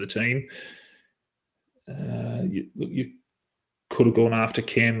contributing to the team. You could have gone after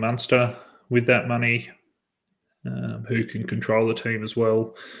Cam Munster with that money, who can control the team as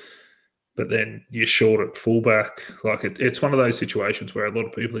well. But then you're short at fullback. It's one of those situations where a lot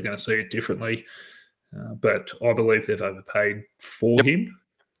of people are going to see it differently. But I believe they've overpaid for him,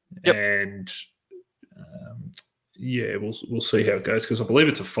 and we'll see how it goes because I believe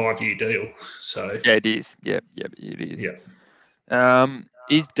it's a 5-year deal. So yeah, it is. It is. Yeah.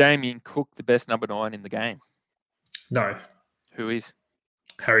 Is Damien Cook the best number 9 in the game? No. Who is?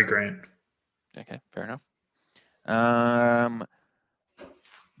 Harry Grant. Okay, fair enough.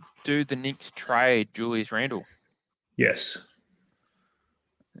 Do the Knicks trade Julius Randle? Yes.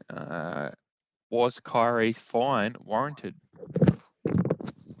 Was Kyrie's fine warranted?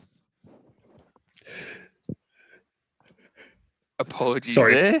 Apologies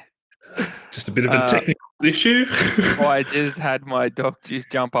there. Just a bit of a technical issue. I just had my dog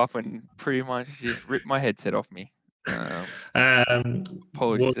just jump up and pretty much just rip my headset off me.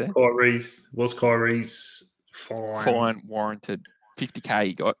 Apologies there. Was Kyrie's fine warranted? 50K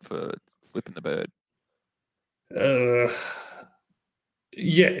he got for flipping the bird.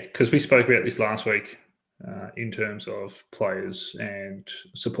 Yeah, because we spoke about this last week in terms of players and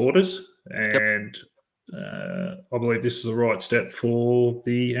supporters, and I believe this is the right step for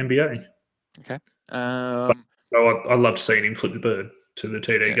the NBA. Okay. I loved seeing him flip the bird to the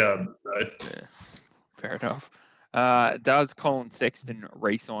TD Garden. So. Yeah, fair enough. Does Colin Sexton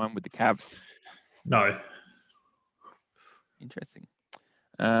re-sign with the Cavs? No. Interesting.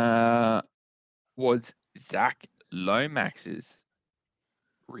 Was Zach Lomax's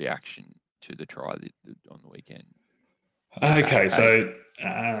reaction to the try on the weekend? Okay, so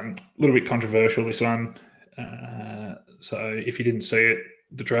a little bit controversial, this one. So if you didn't see it,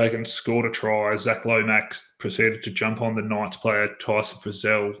 the Dragons scored a try. Zach Lomax proceeded to jump on the Knights player Tyson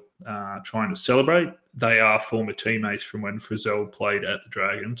Frizzell, trying to celebrate. They are former teammates from when Frizzell played at the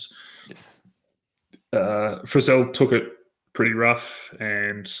Dragons. Yes. Frizzell took it pretty rough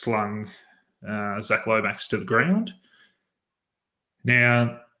and slung Zach Lomax to the ground.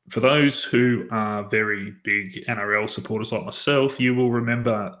 Now, for those who are very big NRL supporters like myself, you will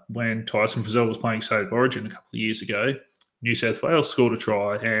remember when Tyson Frizzell was playing State of Origin a couple of years ago, New South Wales scored a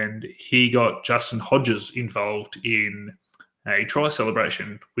try, and he got Justin Hodges involved in a try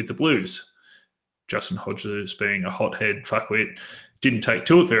celebration with the Blues. Justin Hodges, being a hothead fuckwit, didn't take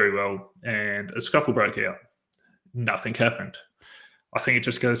to it very well, and a scuffle broke out. Nothing happened. I think it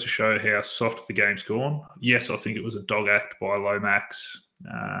just goes to show how soft the game's gone. Yes, I think it was a dog act by Lomax.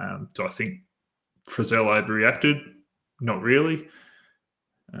 Do I think Frizzell overreacted? Not really.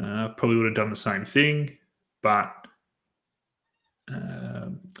 Probably would have done the same thing, but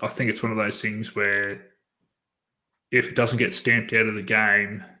I think it's one of those things where if it doesn't get stamped out of the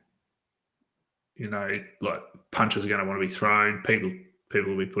game, like punches are going to want to be thrown, people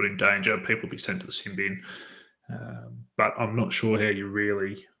will be put in danger, people will be sent to the sin bin. But I'm not sure how you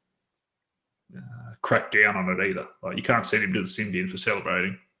really crack down on it either. Like, you can't send him to the sin bin for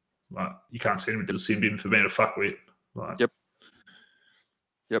celebrating. Like, you can't send him to the sin bin for being a fuckwit. Like,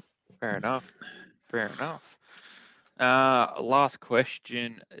 Yep. Fair enough. Last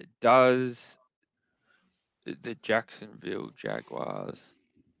question: does the Jacksonville Jaguars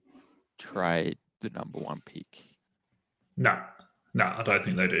trade the number 1 pick? No, I don't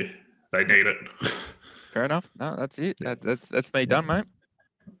think they do. They need it. Fair enough. No, that's it. That's me done, mate.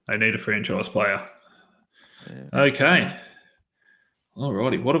 They need a franchise player. Yeah. Okay.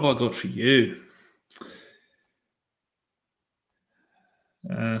 Alrighty, what have I got for you?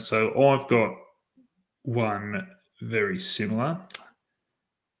 So I've got one very similar.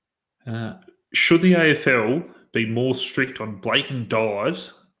 Should the AFL be more strict on blatant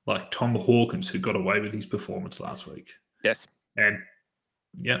dives like Tom Hawkins, who got away with his performance last week? Yes. And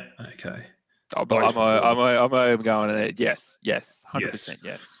yeah, okay. I'm going there. Yes, 100%.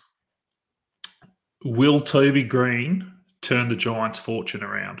 Yes. Will Toby Green turn the Giants' fortune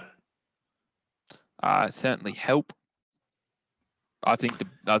around? Certainly help. I think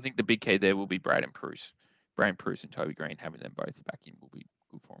the big key there will be Braden Pruce and Toby Green. Having them both back in will be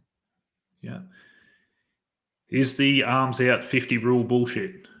good for him. Yeah. Is the arms out 50 rule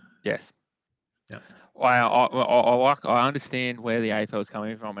bullshit? Yes. Yeah. I understand where the AFL is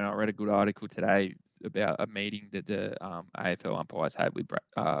coming from, and I read a good article today about a meeting that the AFL umpires had with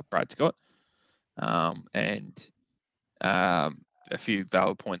Brad Scott, and a few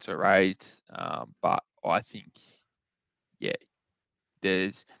valid points are raised, but I think,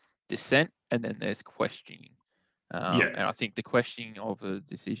 there's dissent and then there's questioning. And I think the questioning of a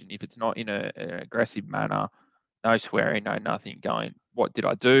decision, if it's not in an aggressive manner, no swearing, no nothing, going, what did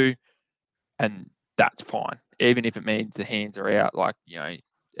I do? And that's fine. Even if it means the hands are out,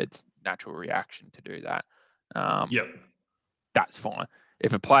 it's natural reaction to do that. That's fine.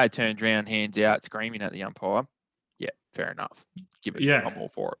 If a player turns around, hands out, screaming at the umpire, fair enough. Give it. I'm all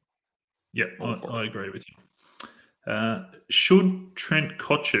for it. I agree with you. Should Trent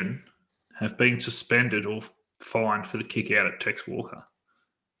Cotchin have been suspended or fined for the kick out at Tex Walker?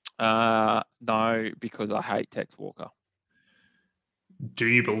 No, because I hate Tex Walker. Do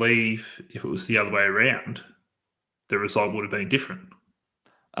you believe if it was the other way around, the result would have been different?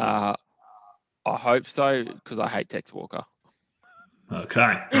 I hope so, because I hate Tex Walker.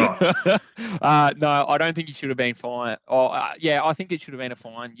 Okay, right. No, I don't think he should have been fined. I think it should have been a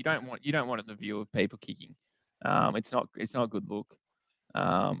fine. You don't want it in the view of people kicking. It's not a good look.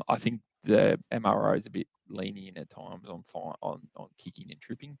 I think the MRO is a bit lenient at times on kicking and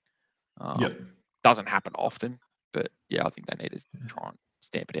tripping. Doesn't happen often, but I think they need to try and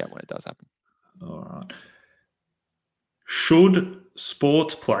stamp it out when it does happen. All right. Should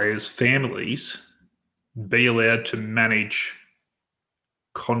sports players' families be allowed to manage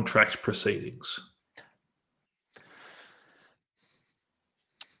contract proceedings?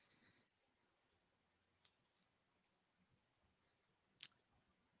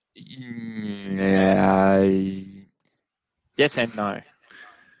 Yes and no.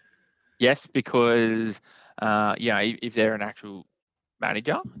 Yes, because if they're an actual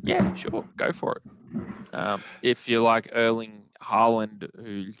manager, sure, go for it. If you're like Erling Haaland,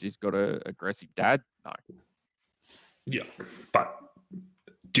 who's just got an aggressive dad, no. Yeah, but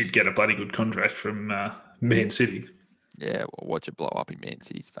did get a bloody good contract from Man City. Yeah, well, watch it blow up in Man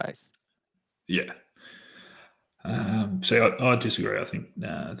City's face. Yeah. So I disagree. I think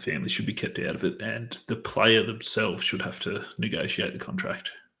the family should be kept out of it, and the player themselves should have to negotiate the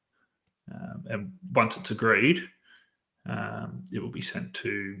contract. And once it's agreed, it will be sent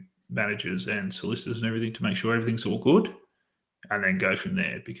to managers and solicitors and everything to make sure everything's all good, and then go from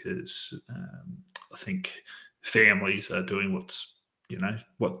there. Because I think families are doing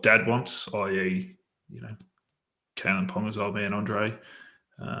what dad wants, i.e., Kalen Ponga's old man Andre,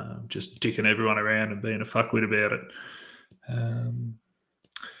 just dicking everyone around and being a fuckwit about it.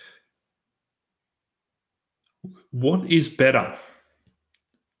 What is better,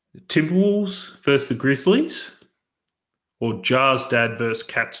 the Timberwolves versus the Grizzlies, or Jar's dad versus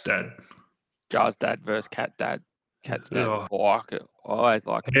Cat's dad? Jar's dad versus Cat dad. Cat's dad. Oh, I like it. I always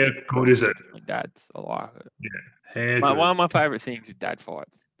like a how bit of good is rivalry it? between dads. I like it. Yeah, how One good. of my favourite things is dad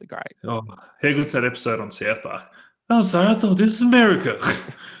fights. They're great. Oh, how good's that episode on South Park? Oh, sorry, I thought this was America.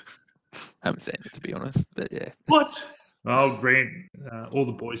 Haven't seen it, to be honest, but yeah. What? Oh, all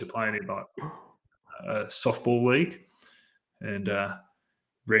the boys are playing in like a softball league, and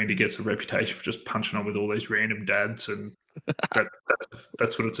Randy gets a reputation for just punching on with all these random dads, and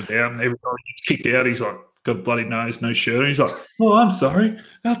that's what it's about. And every time he gets kicked out, he's like got a bloody nose, no shirt, and he's like, "Oh, I'm sorry,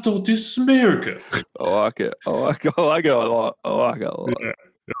 I thought this was America." I like it. I like it a lot. I like it a lot.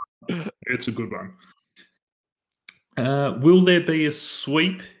 Yeah, it's a good one. Will there be a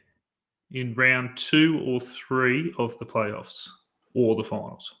sweep in round 2 or 3 of the playoffs or the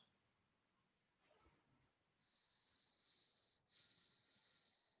finals?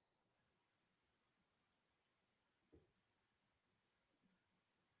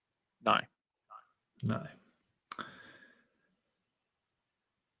 No. No.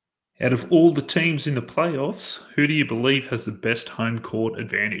 Out of all the teams in the playoffs, who do you believe has the best home court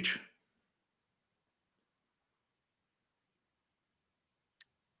advantage?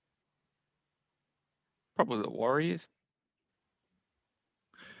 Probably the Warriors.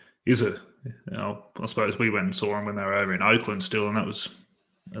 Is it? I suppose we went and saw them when they were over in Oakland still, and that was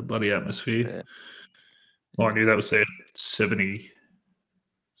a bloody atmosphere. Yeah. I knew that was their 70.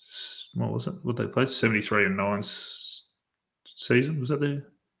 What was it? What they played? 73 and 9 season? Was that their?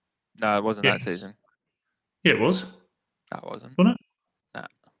 No, it wasn't Yeah. that season. Yeah, it was. No, it wasn't. Wasn't it? No.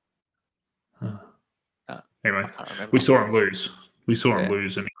 Huh. No. Anyway, I can't remember. we saw them lose. We saw them Yeah.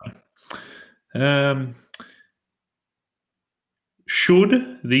 lose anyway.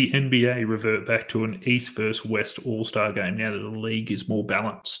 Should the NBA revert back to an East versus West All Star game now that the league is more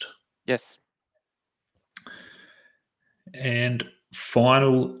balanced? Yes. And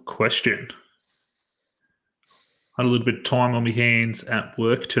final question. I had a little bit of time on my hands at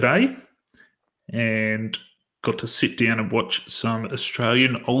work today and got to sit down and watch some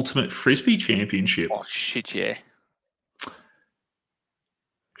Australian Ultimate Frisbee Championship. Oh shit, yeah.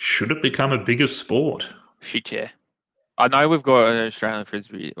 Should it become a bigger sport? Shit, yeah. I know we've got an Australian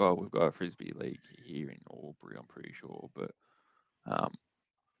Frisbee. Well, we've got a Frisbee league here in Albury, I'm pretty sure. But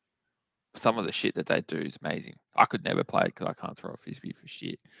some of the shit that they do is amazing. I could never play it because I can't throw a Frisbee for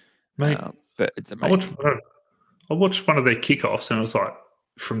shit. Mate, But it's I watched, amazing. I watched one of their kickoffs and it was like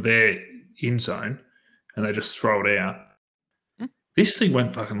from their in zone and they just throw it out. This thing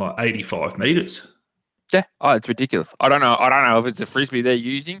went fucking like 85 meters. Yeah. Oh, it's ridiculous. I don't know if it's a Frisbee they're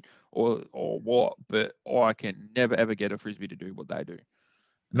using or what, but I can never ever get a Frisbee to do what they do.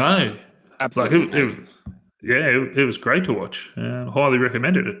 No, like Absolutely amazing. it was great to watch. Highly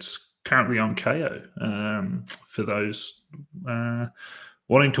recommended. It's currently on KO for those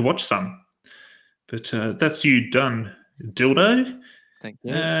wanting to watch some. But that's you done, dildo. Thank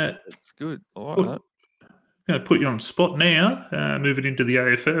you. That's good. All right. Going to put you on the spot now. Moving into the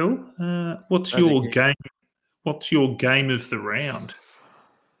AFL. What's your game? What's your game of the round?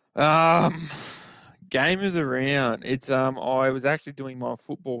 Game of the round. It's I was actually doing my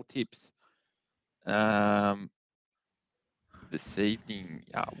football tips this evening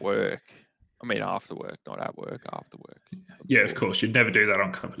at work. I mean after work, not at work, after work. Yeah, of course. You'd never do that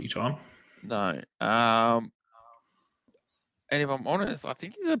on company time. No. And if I'm honest, I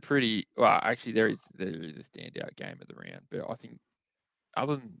think it's a pretty well. Actually, there is a standout game of the round, but I think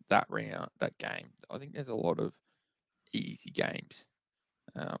other than that game, I think there's a lot of easy games.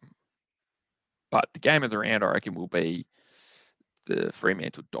 But the game of the round, I reckon, will be the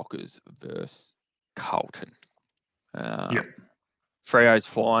Fremantle Dockers versus Carlton. Yeah. Freo's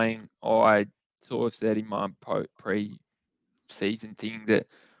flying. I sort of said in my pre-season thing that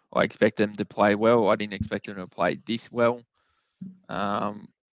I expect them to play well. I didn't expect them to play this well. It'll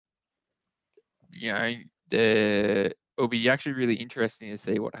be actually really interesting to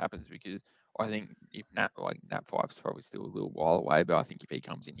see what happens because I think if Nat 5's probably still a little while away, but I think if he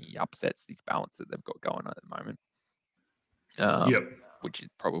comes in, he upsets this balance that they've got going at the moment. Which is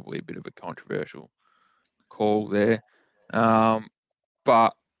probably a bit of a controversial call there.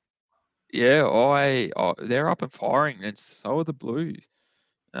 But yeah, they're up and firing, and so are the Blues.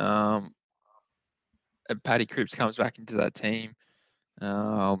 And Paddy Cripps comes back into that team.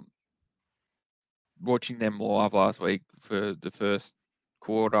 Watching them live last week for the first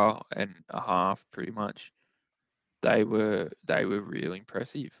quarter and a half, pretty much, they were really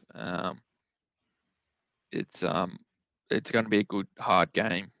impressive. It's going to be a good hard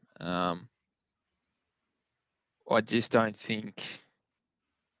game. I just don't think.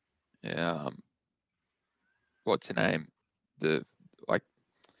 What's her name?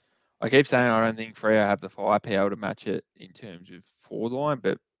 I keep saying I don't think Freo have the firepower to match it in terms of forward line,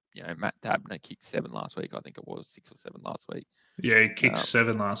 but Matt Tabner kicked 7 last week. I think it was 6 or 7 last week. Yeah, he kicked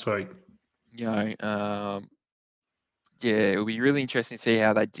 7 last week. It'll be really interesting to see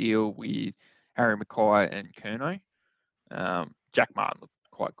how they deal with Harry Mackay and Curnow. Jack Martin looked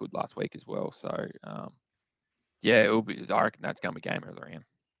quite good last week as well. So, it'll be. I reckon that's going to be game of the round.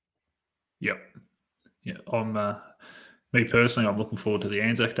 Yep. Yeah, me personally, I'm looking forward to the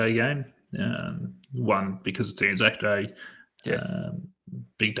Anzac Day game. One, because it's Anzac Day. Yes.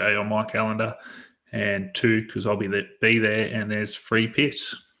 Big day on my calendar. And 2, because I'll be there and there's free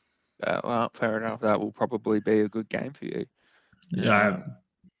piss. Well, fair enough. That will probably be a good game for you.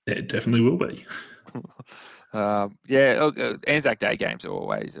 It definitely will be. Anzac Day games are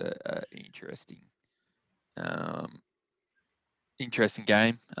always a interesting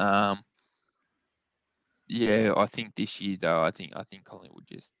game. I think this year though, I think Collingwood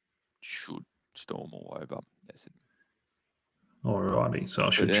just should storm all over. Alrighty, so I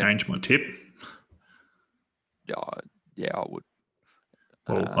should change my tip. Yeah, I would.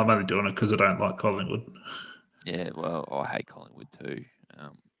 Well, I'm only doing it because I don't like Collingwood. Yeah, well, I hate Collingwood too.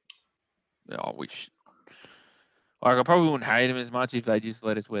 I wish. I probably wouldn't hate them as much if they just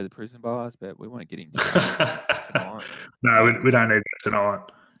let us wear the prison bars, but we won't get into that tonight. No, we don't need that tonight.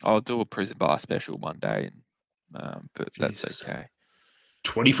 I'll do a prison bar special one day, but that's okay.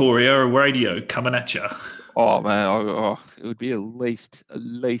 24-hour radio coming at you. Oh man, it would be at least a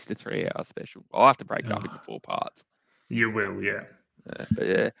 3-hour special. I'll have to break it up into 4 parts. You will, yeah.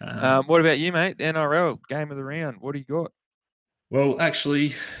 What about you, mate? The NRL game of the round. What do you got? Well,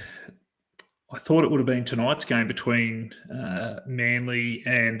 actually, I thought it would have been tonight's game between Manly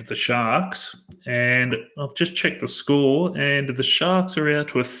and the Sharks, and I've just checked the score, and the Sharks are out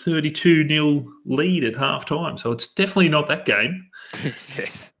to a 32-0 lead at halftime, so it's definitely not that game.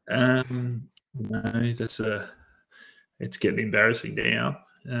 Yes. No, it's getting embarrassing now.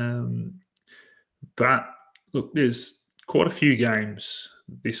 But look, there's quite a few games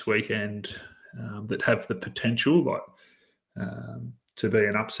this weekend that have the potential, to be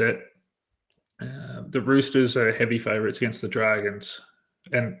an upset. The Roosters are heavy favourites against the Dragons.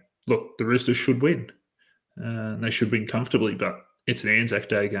 And look, the Roosters should win. They should win comfortably, but it's an Anzac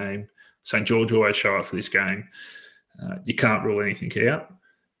Day game. St. George always show up for this game. You can't rule anything out.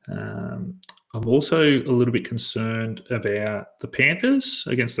 I'm also a little bit concerned about the Panthers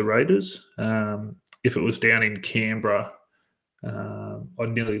against the Raiders. If it was down in Canberra,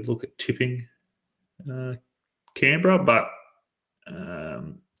 I'd nearly look at tipping Canberra, but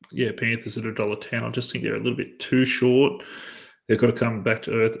Panthers at $1.10. I just think they're a little bit too short. They've got to come back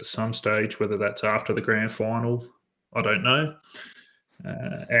to earth at some stage, whether that's after the grand final. I don't know.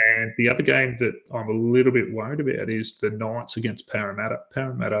 And the other game that I'm a little bit worried about is the Knights against Parramatta.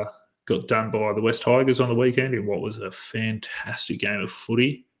 Parramatta got done by the West Tigers on the weekend in what was a fantastic game of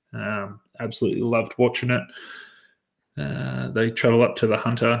footy. Absolutely loved watching it. They travel up to the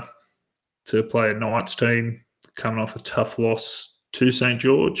Hunter to play a Knights team coming off a tough loss to St.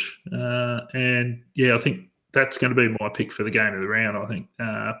 George. I think that's going to be my pick for the game of the round. I think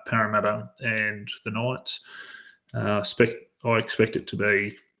Parramatta and the Knights. I expect it to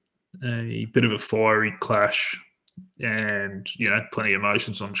be a bit of a fiery clash and, plenty of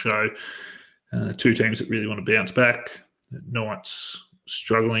emotions on show. Two teams that really want to bounce back. Knights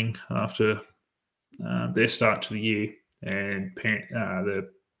struggling after their start to the year, and the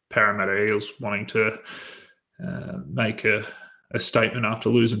Parramatta Eels wanting to make a statement after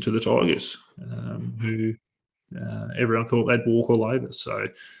losing to the Tigers, who everyone thought they'd walk all over. So,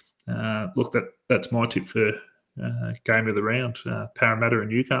 look, that's my tip for game of the round, Parramatta and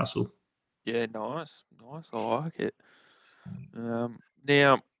Newcastle. Yeah, nice. I like it.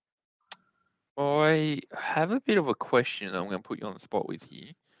 Now, I have a bit of a question I'm going to put you on the spot with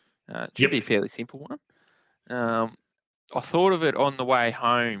here. It should be a fairly simple one. I thought of it on the way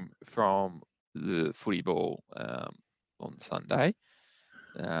home from the footy ball on Sunday,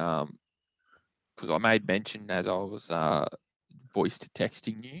 because I made mention as I was voice to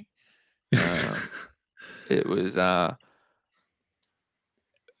texting you. It was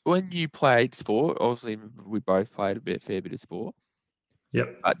when you played sport. Obviously, we both played a fair bit of sport.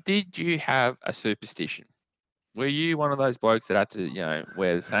 Yep. Did you have a superstition? Were you one of those blokes that had to,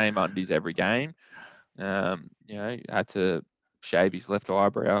 wear the same undies every game? Had to shave his left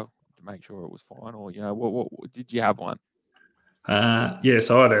eyebrow to make sure it was fine, or what did you have one? So I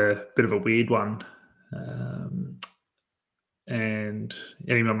had a bit of a weird one, and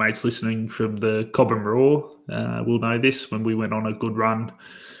any of my mates listening from the Cobham Raw will know this. When we went on a good run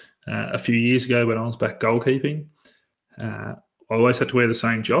a few years ago when I was back goalkeeping, I always had to wear the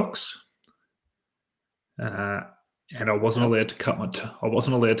same jocks, and I wasn't allowed to cut I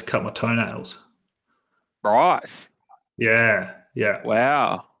wasn't allowed to cut my toenails. Right. Yeah, yeah.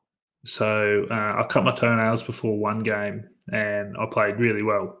 Wow. So I cut my toenails before one game, and I played really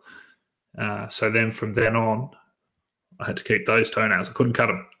well. So then from then on, I had to keep those toenails. I couldn't cut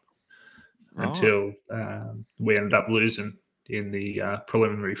them Right. until we ended up losing in the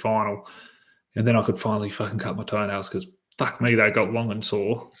preliminary final, and then I could finally fucking cut my toenails because fuck me, they got long and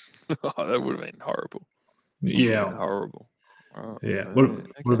sore. Oh, that would have been horrible. Would have been Yeah, horrible. Right. yeah. What Okay.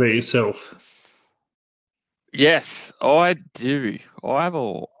 about yourself? Yes, I do. I have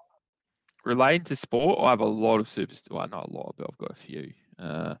relating to sport, I have a lot of well, not a lot, but I've got a few.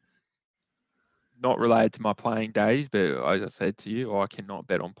 Not related to my playing days, but as I said to you, I cannot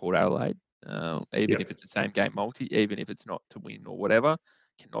bet on Port Adelaide. Even Yep. if it's the same game multi, even if it's not to win or whatever,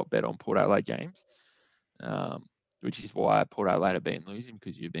 cannot bet on Port Adelaide games. Which is why Port Adelaide have been losing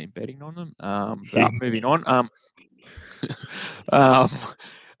because you've been betting on them. But moving on.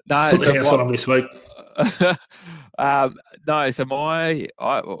 No, Put the so house on them this week. no, so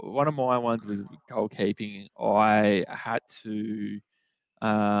one of my ones was goalkeeping. I had to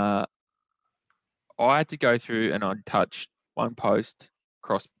go through and I'd touch one post,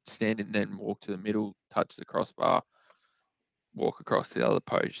 stand and then walk to the middle, touch the crossbar, walk across the other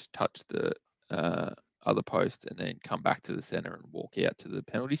post, touch the other post, and then come back to the center and walk out to the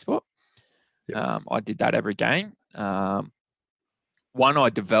penalty spot. Yep. I did that every game. One I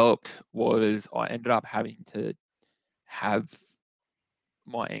developed was I ended up having to have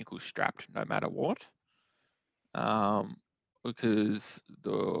my ankle strapped no matter what, because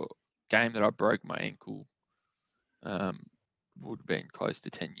the game that I broke my ankle would have been close to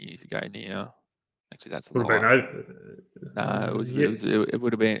 10 years ago now. Actually, that's a Would have lie. been No, yeah. it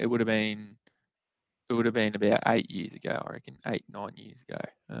would have been about 8 years ago. I reckon 8-9 years ago.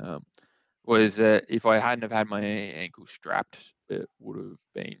 Was that if I hadn't have had my ankle strapped, it would have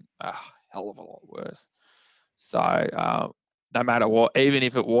been a hell of a lot worse. So no matter what, even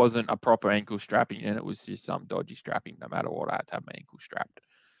if it wasn't a proper ankle strapping and it was just some dodgy strapping, no matter what, I had to have my ankle strapped.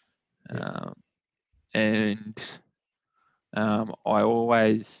 Yep.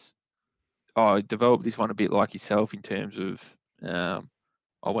 I developed this one a bit like yourself in terms of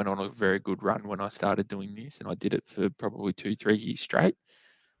I went on a very good run when I started doing this, and I did it for probably 2-3 years straight.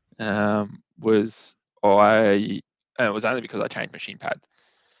 Was I and it was only because I changed my shin pads.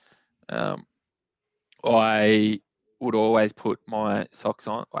 I would always put my socks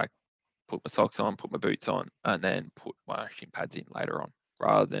on, put my socks on, put my boots on, and then put my shin pads in later on,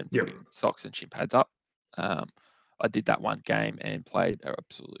 rather than Yep. putting socks and shin pads up. I did that one game and played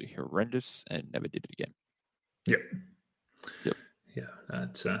absolutely horrendous and never did it again. Yep. Yep. Yeah,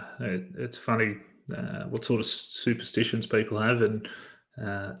 it's funny what sort of superstitions people have, and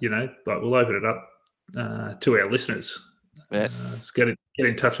but we'll open it up to our listeners. Yes. Get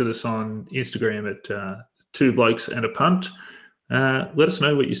in touch with us on Instagram at two blokes and a punt. Let us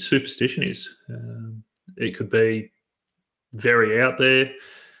know what your superstition is. It could be very out there.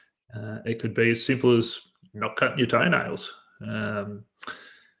 It could be as simple as not cutting your toenails. You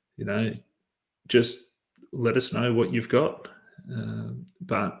know, just let us know what you've got.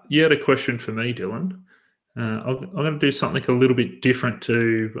 But you had a question for me, Dylan. I'm going to do something a little bit different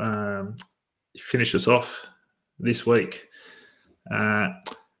to finish us off this week. I'm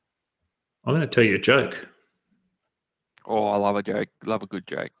going to tell you a joke. Oh, I love a joke. Love a good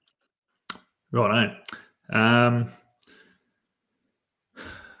joke. Right. How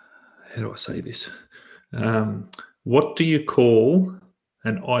do I say this? What do you call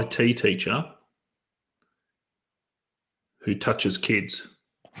an IT teacher who touches kids?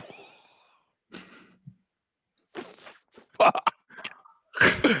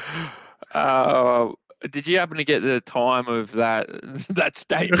 Did you happen to get the time of that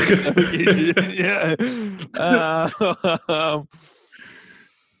statement? Yeah.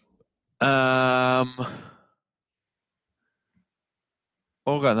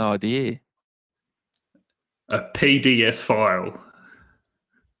 I've got no idea. A PDF file.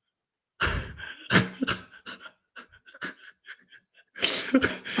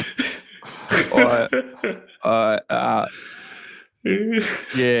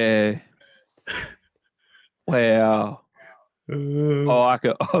 Yeah. Wow. I like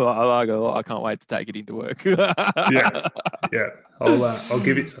it. I like it a lot. I can't wait to take it into work. yeah. I'll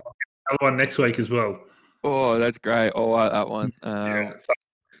give it another one next week as well. Oh, that's great. I like that one.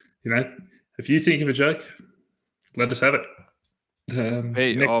 If you think of a joke, let us have it. next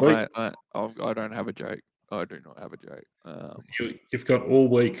week. Mate, I don't have a joke. I do not have a joke. You've got all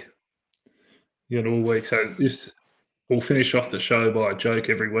week. You got all week. So we'll finish off the show by a joke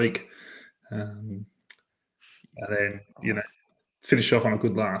every week, and then finish off on a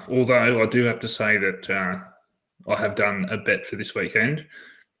good laugh. Although I do have to say that I have done a bet for this weekend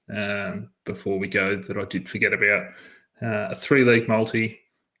before we go that I did forget about a 3-league multi.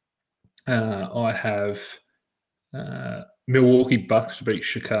 I have Milwaukee Bucks to beat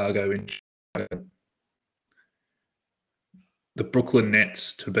Chicago in Chicago. The Brooklyn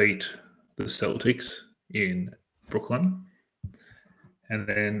Nets to beat the Celtics in Brooklyn. And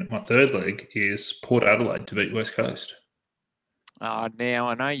then my third leg is Port Adelaide to beat West Coast. Now,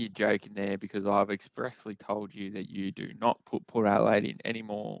 I know you're joking there because I've expressly told you that you do not put Port Adelaide in any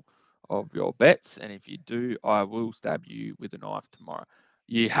more of your bets. And if you do, I will stab you with a knife tomorrow.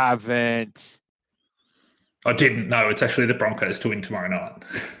 You haven't. I didn't know. It's actually the Broncos to win tomorrow night.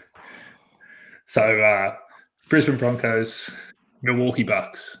 So Brisbane Broncos, Milwaukee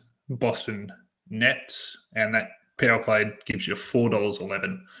Bucks, Boston Nets, and that power play gives you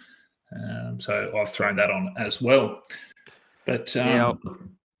 $4.11. So I've thrown that on as well. But now,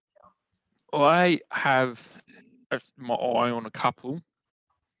 I have my eye on a couple.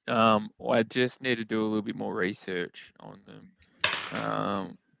 I just need to do a little bit more research on them.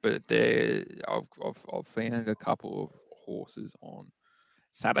 But I've found a couple of horses on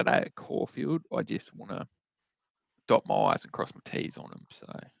Saturday at Caulfield. I just want to dot my I's and cross my T's on them. So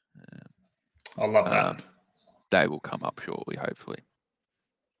I love that. They will come up shortly, hopefully.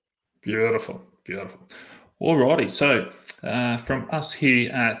 Beautiful. Alrighty, so from us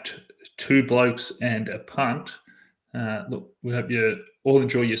here at Two Blokes and a Punt, look, we hope you all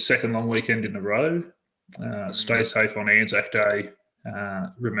enjoy your second long weekend in a row. Stay safe on Anzac Day.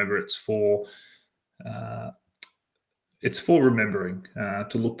 Remember, it's for remembering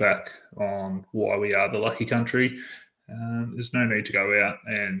to look back on why we are the lucky country. There's no need to go out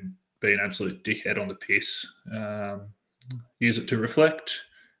and be an absolute dickhead on the piss. Use it to reflect.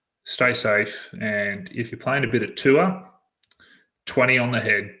 Stay safe, and if you're playing a bit of tour, 20 on the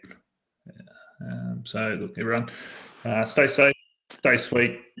head. So look, everyone, stay safe, stay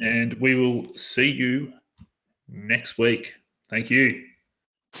sweet, and we will see you next week. Thank you.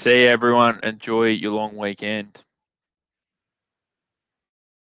 See you, everyone. Enjoy your long weekend.